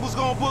knew they was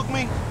gonna book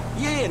me?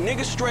 Yeah,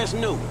 nigga, Stress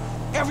knew.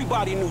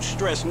 Everybody knew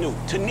Stress knew.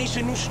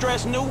 Tanisha knew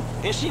Stress knew,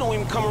 and she don't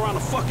even come around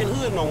the fucking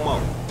hood no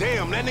more.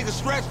 Damn, that nigga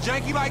Stress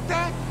janky like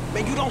that?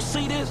 Man, you don't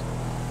see this?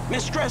 Man,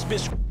 Stress been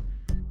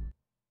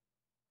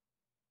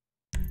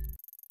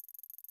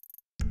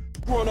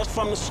screwing us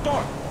from the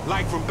start.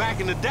 Like from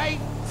back in the day?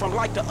 From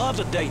like the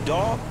other day,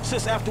 dawg.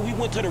 Since after we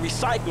went to the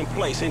recycling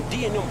place and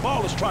D and them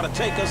ballers try to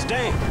take us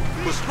down.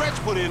 But Stretch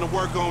put in the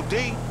work on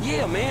D.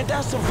 Yeah, man,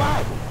 that's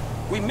survival.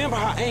 Remember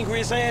how angry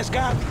his ass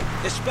got?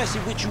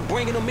 Especially with you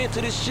bringing him into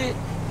this shit?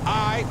 All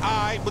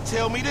right, but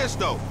tell me this,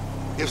 though.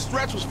 If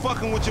Stretch was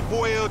fucking with your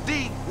boy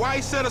LD, why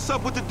he set us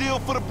up with the deal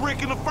for the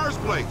brick in the first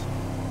place?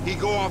 He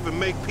go off and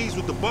make peace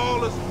with the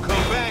ballers,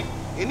 come back,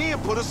 and then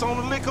put us on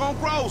the lick on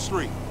Grove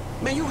Street.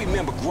 Man, you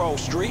remember Grove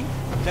Street?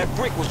 That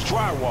brick was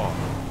drywall.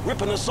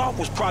 Ripping us off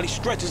was probably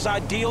Stretch's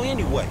ideal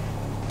anyway.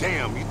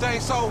 Damn, you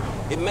think so?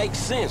 It makes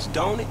sense,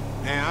 don't it?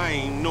 Man, I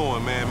ain't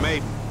knowing, man,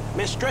 maybe.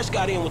 Man, Stretch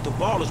got in with the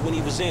ballers when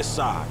he was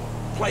inside.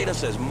 Played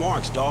us as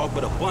marks, dog,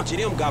 but a bunch of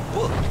them got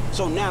booked.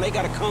 So now they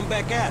gotta come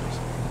back at us.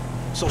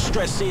 So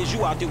Stretch sends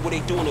you out there where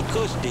they doing a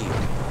cuss deal.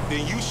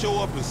 Then you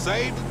show up and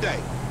save the day.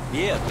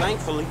 Yeah,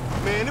 thankfully.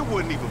 Man, it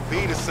wouldn't even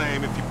be the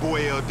same if your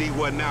boy LD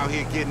wasn't out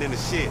here getting in the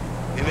shit.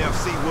 And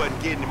FC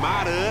wasn't getting him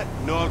out of it.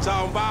 You know what I'm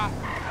talking about?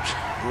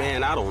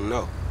 Man, I don't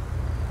know.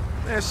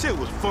 Man, shit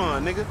was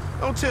fun, nigga.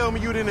 Don't tell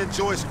me you didn't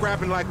enjoy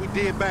scrapping like we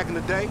did back in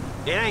the day.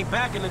 It ain't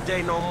back in the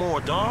day no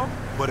more, dog.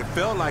 But it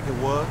felt like it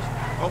was.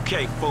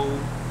 Okay, fool.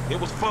 It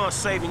was fun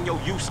saving your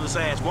useless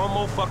ass one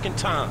more fucking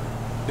time.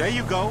 There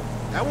you go.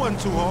 That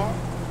wasn't too hard.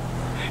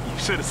 You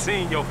should have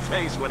seen your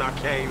face when I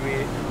came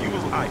in. You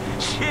was like,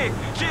 shit.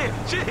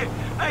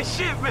 Hey,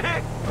 shit,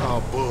 man.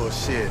 Oh,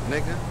 bullshit,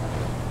 nigga.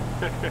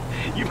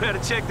 You better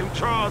check them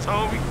drawers,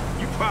 homie.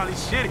 You probably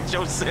shitted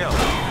yourself.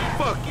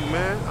 Fuck you,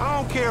 man. I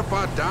don't care if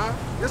I die.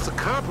 It's a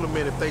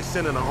compliment if they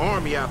sending an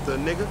army after a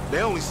nigga.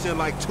 They only send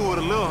like 2 of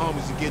the little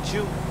homies to get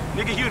you.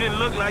 Nigga, you didn't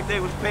look like they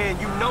was paying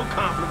you no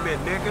compliment,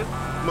 nigga.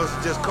 Must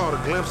have just caught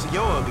a glimpse of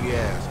your ugly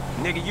ass.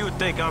 Nigga, you would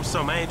think I'm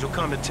some angel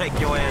come to take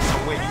your ass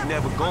somewhere you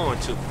never going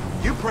to.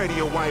 You pray to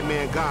your white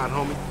man God,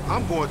 homie.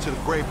 I'm going to the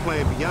great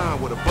plain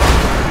beyond with a bucket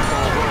keep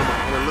on Roma,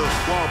 and the little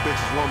squaw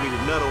bitches want me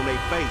to nut on their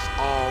face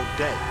all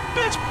day.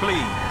 Bitch,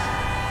 please.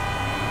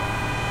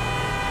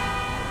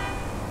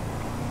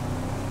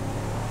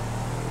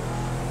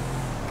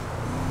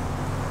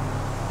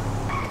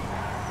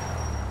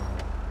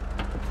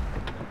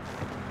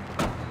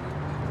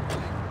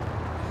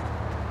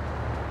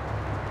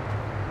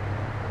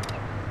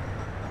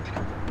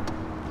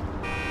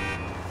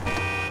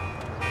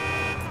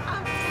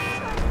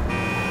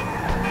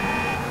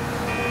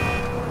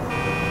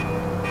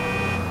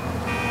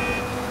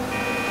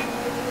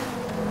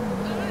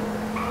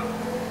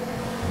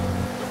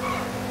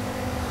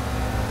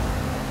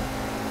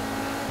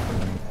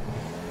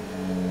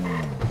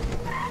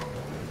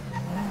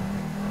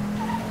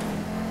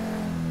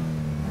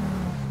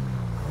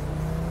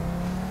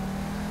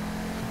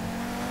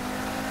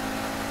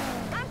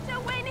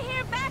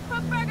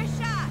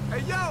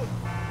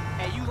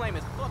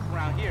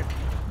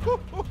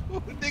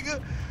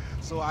 Nigga,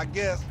 so I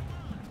guess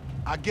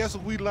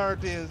what we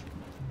learned is,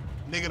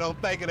 nigga don't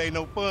think it ain't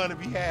no fun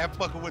if you have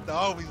fucking with the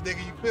homies,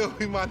 nigga. You feel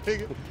me, my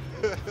nigga?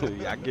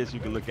 Yeah, I guess you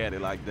can look at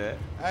it like that.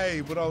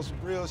 Hey, but on some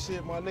real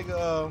shit, my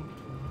nigga,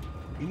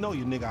 you know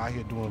your nigga out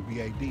here doing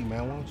BAD,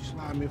 man. Why don't you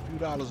slide me a few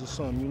dollars or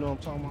something, you know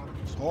what I'm talking about?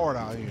 It's hard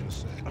out here in the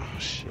set. Oh,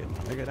 shit, my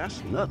nigga,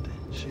 that's nothing.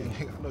 Shit,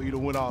 nigga, I know you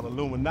done went all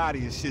Illuminati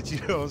and shit, you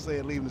know what I'm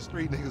saying, leaving the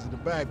street niggas in the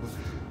back, but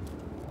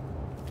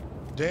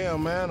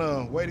damn,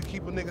 man, way to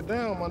keep a nigga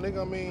down, my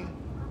nigga. I mean,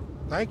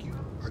 thank you,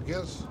 I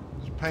guess.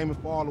 It's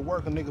payment for all the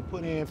work a nigga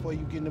put in for you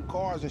getting them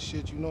cars and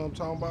shit, you know what I'm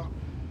talking about?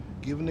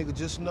 Give a nigga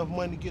just enough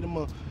money to get him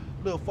a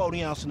little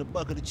 40 ounce in a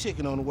bucket of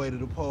chicken on the way to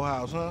the po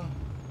house, huh?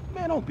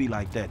 Man, don't be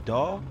like that,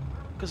 dawg.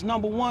 Cause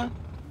number one,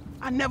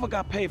 I never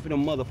got paid for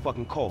them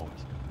motherfucking cars.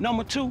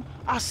 Number two,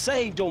 I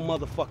saved your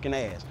motherfucking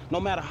ass. No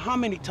matter how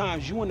many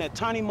times you and that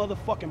tiny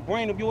motherfucking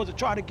brain of yours have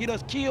tried to get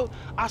us killed,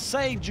 I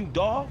saved you,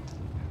 dawg.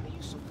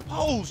 You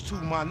supposed to,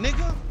 my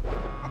nigga.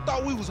 I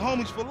thought we was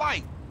homies for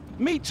life.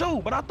 Me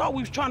too, but I thought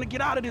we was trying to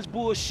get out of this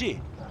bullshit.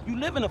 You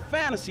live in a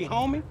fantasy,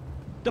 homie.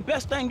 The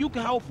best thing you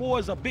can hope for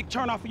is a big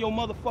turnout for your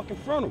motherfucking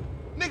funeral.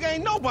 Nigga,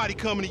 ain't nobody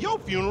coming to your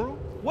funeral.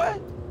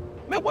 What?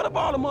 Man, what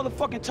about all the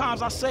motherfucking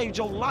times I saved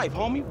your life,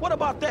 homie? What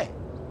about that?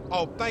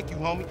 Oh, thank you,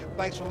 homie.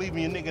 Thanks for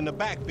leaving your nigga in the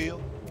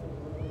backfield.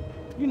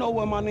 You know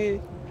what, my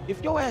nigga?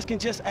 If your ass can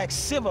just act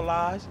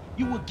civilized,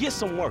 you would get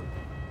some work.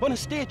 But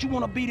instead, you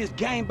want to be this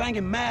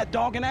gang-banging,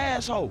 mad-dogging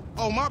asshole.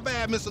 Oh, my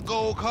bad, Mr.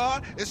 Gold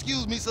Card.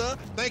 Excuse me, sir.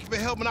 Thank you for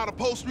helping out a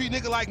post-street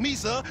nigga like me,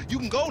 sir. You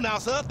can go now,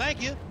 sir.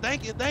 Thank you.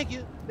 Thank you. Thank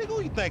you. Nigga,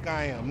 who you think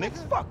I am,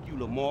 nigga? Fuck you,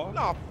 Lamar.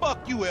 Nah,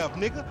 fuck you, F,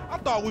 nigga. I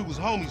thought we was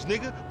homies,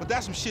 nigga. But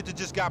that's some shit that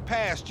just got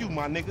past you,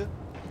 my nigga.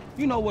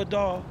 You know what,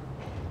 dawg?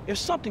 If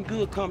something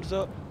good comes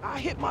up, I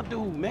hit my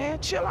dude, man.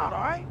 Chill out,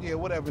 all right? Yeah,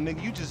 whatever,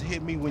 nigga. You just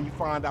hit me when you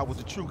find out what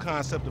the true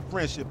concept of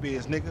friendship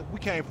is, nigga. We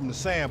came from the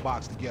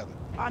sandbox together.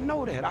 I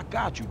know that. I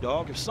got you,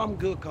 dog. If something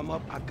good come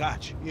up, I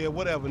got you. Yeah,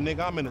 whatever,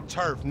 nigga. I'm in the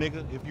turf,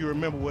 nigga, if you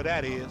remember where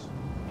that is.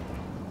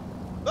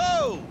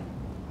 Oh!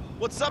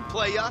 What's up,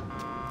 playa?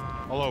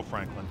 Hello,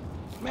 Franklin.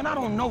 Man, I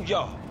don't know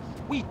y'all.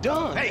 We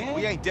done, Hey, man.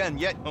 we ain't done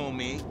yet,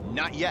 homie.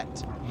 Not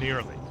yet.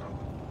 Nearly.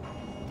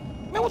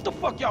 Man, what the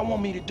fuck y'all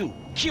want me to do?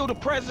 Kill the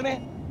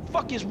president?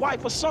 Fuck his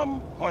wife or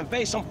something? Or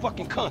invade some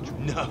fucking country?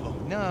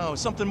 No,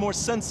 something more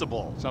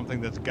sensible.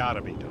 Something that's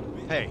gotta be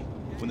done. Hey,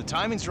 when the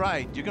timing's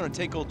right, you're gonna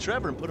take old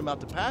Trevor and put him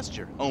out to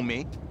pasture,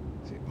 homie.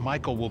 See,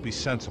 Michael will be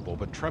sensible,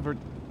 but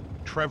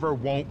Trevor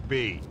won't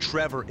be.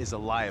 Trevor is a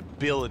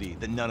liability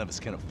that none of us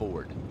can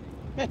afford.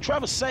 Man,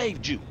 Trevor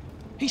saved you.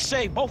 He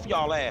saved both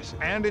y'all asses.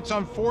 And it's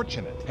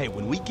unfortunate. Hey,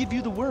 when we give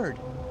you the word,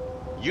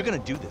 you're gonna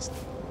do this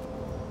thing.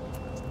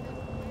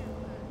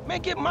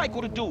 Man, get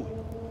Michael to do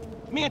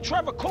it. Me and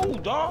Trevor cool,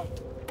 dawg.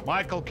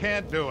 Michael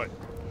can't do it.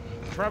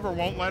 Trevor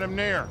won't let him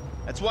near.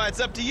 That's why it's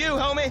up to you,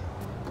 homie.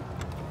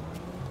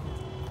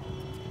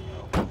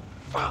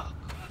 Fuck.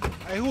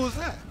 Hey, who was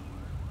that?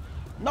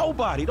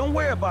 Nobody. Don't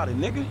worry about it,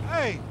 nigga.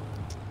 Hey,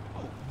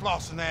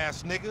 flossing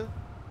ass nigga.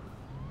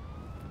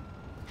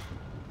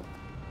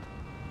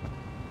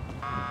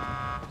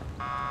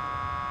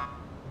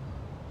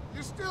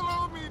 You still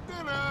owe me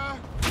dinner.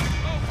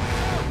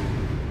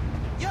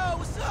 Yo,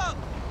 what's up?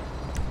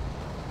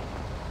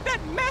 That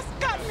mess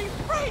got me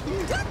frightened.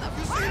 You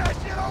see that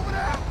shit over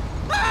there?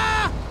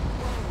 Ah!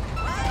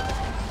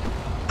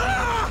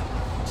 Ah!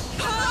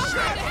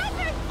 Shit! Help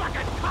me!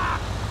 Fucking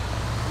cock!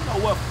 You know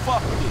what?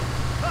 Fuck this.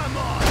 Come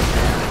on!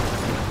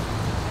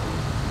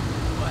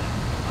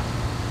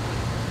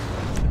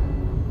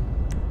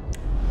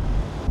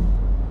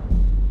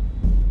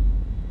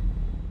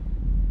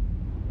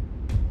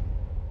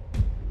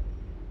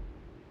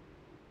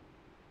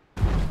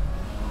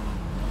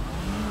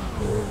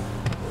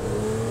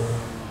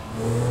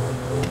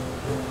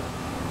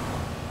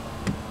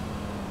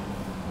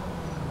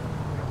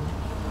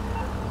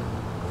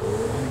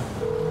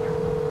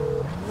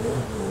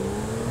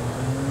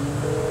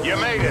 You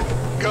made it.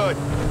 Good.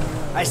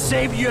 I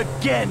saved you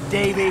again,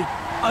 Davey.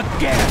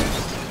 Again!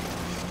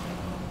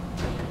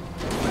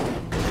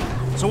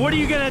 So what are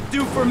you gonna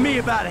do for me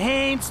about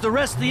Haynes, the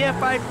rest of the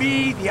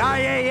FIB, the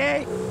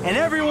IAA, and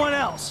everyone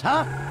else,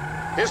 huh?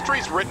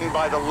 History's written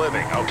by the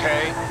living,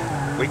 okay?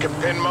 We can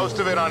pin most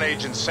of it on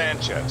Agent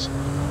Sanchez.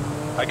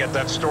 I get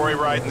that story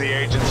right and the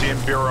agency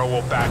and Bureau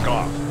will back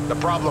off. The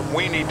problem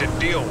we need to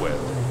deal with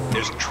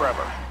is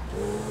Trevor.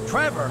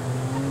 Trevor?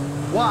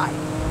 Why?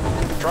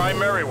 Try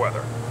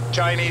Merriweather,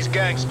 Chinese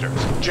gangsters,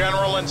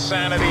 general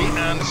insanity,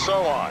 and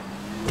so on.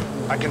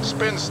 I can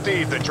spin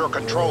Steve that you're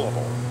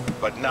controllable,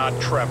 but not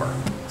Trevor.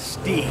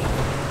 Steve.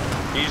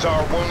 He's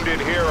our wounded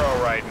hero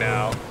right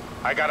now.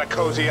 I gotta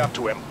cozy up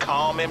to him,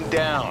 calm him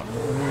down.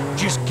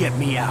 Just get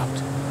me out.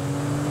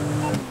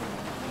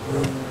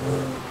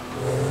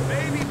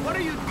 Baby, what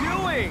are you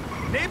doing?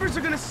 Neighbors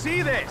are gonna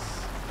see this.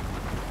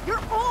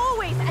 You're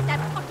always at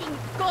that fucking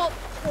golf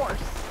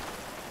course.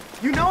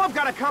 You know I've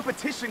got a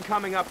competition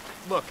coming up.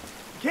 Look,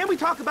 can't we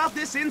talk about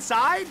this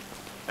inside?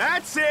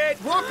 That's it.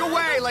 Walk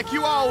away like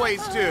you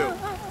always do.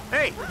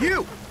 Hey,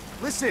 you.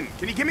 Listen,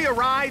 can you give me a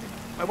ride?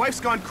 My wife's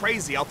gone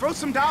crazy. I'll throw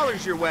some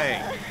dollars your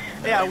way.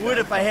 Yeah, I would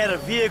if I had a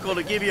vehicle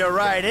to give you a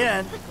ride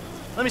in.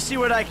 Let me see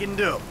what I can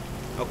do.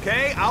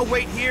 Okay, I'll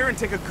wait here and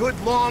take a good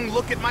long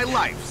look at my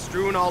life,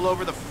 strewn all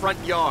over the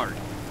front yard.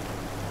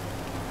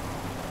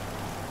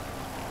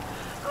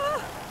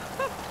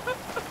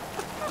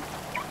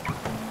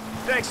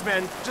 Thanks,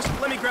 man. Just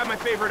let me grab my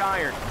favorite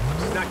iron.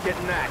 Just not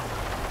getting that.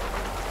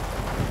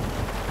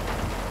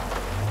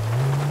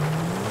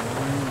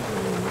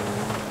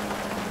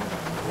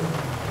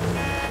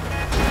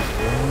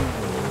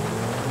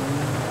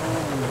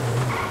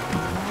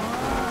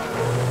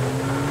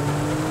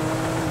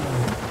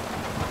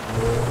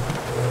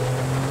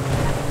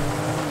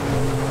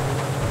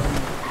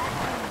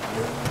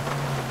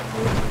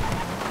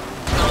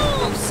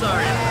 Oh, I'm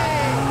sorry.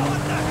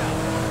 What the hell?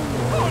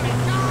 Holy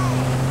cow!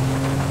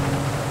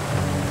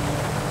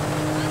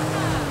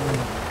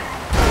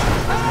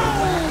 Oh,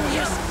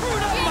 you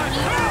screwed up my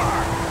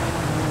car!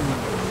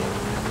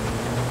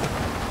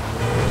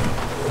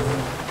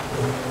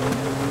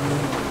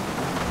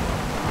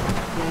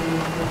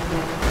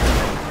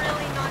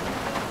 Really not.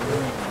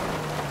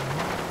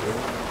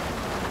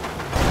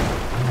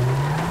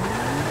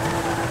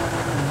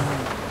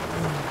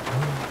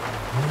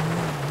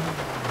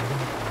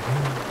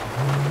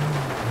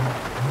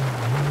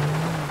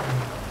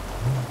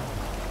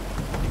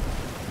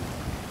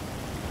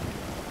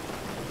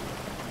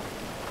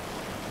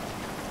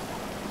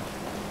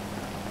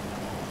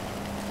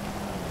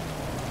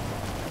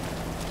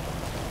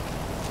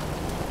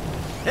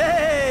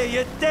 Hey,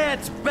 your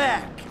dad's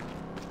back!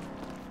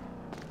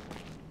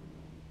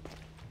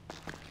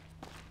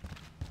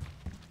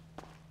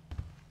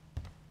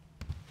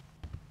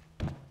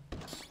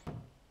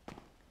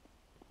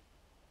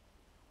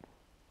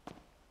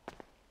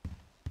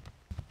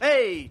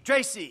 Hey,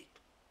 Tracy!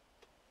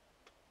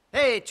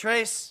 Hey,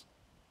 Trace.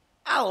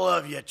 I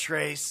love you,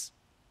 Trace.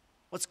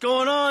 What's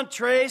going on,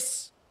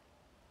 Trace?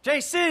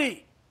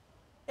 Tracy!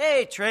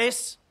 Hey,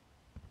 Trace.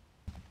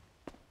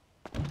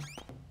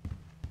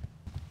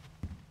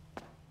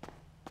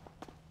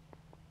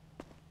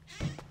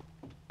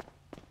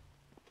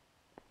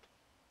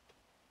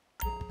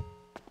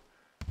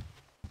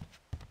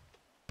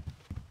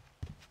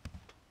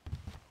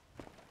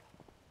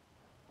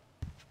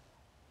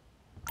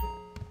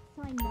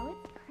 So I know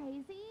it's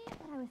crazy,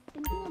 but I was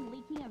thinking of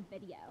leaking a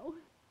video.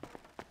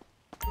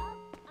 Of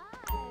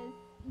us,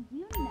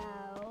 you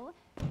know,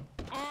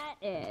 at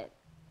it.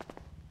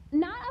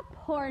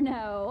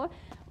 porno.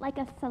 Like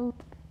a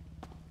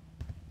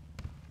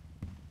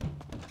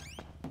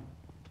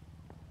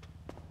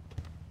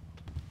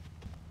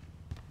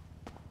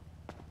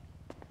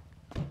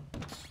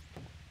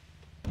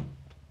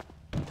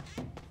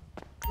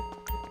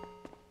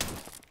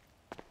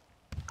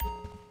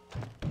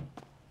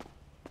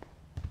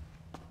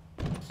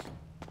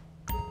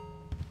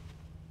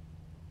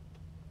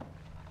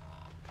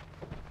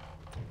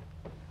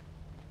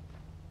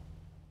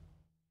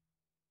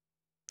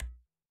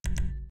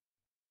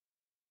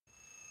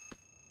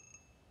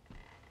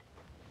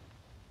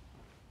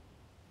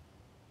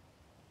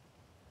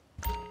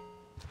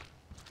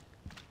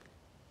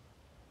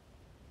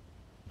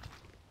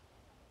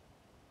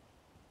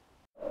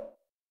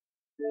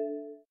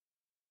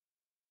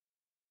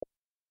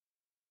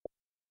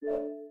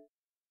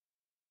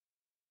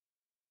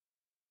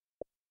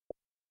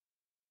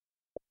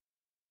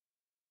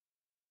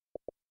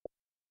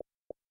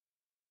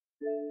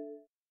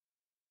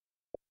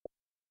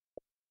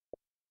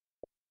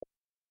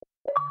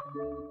Thank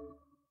you.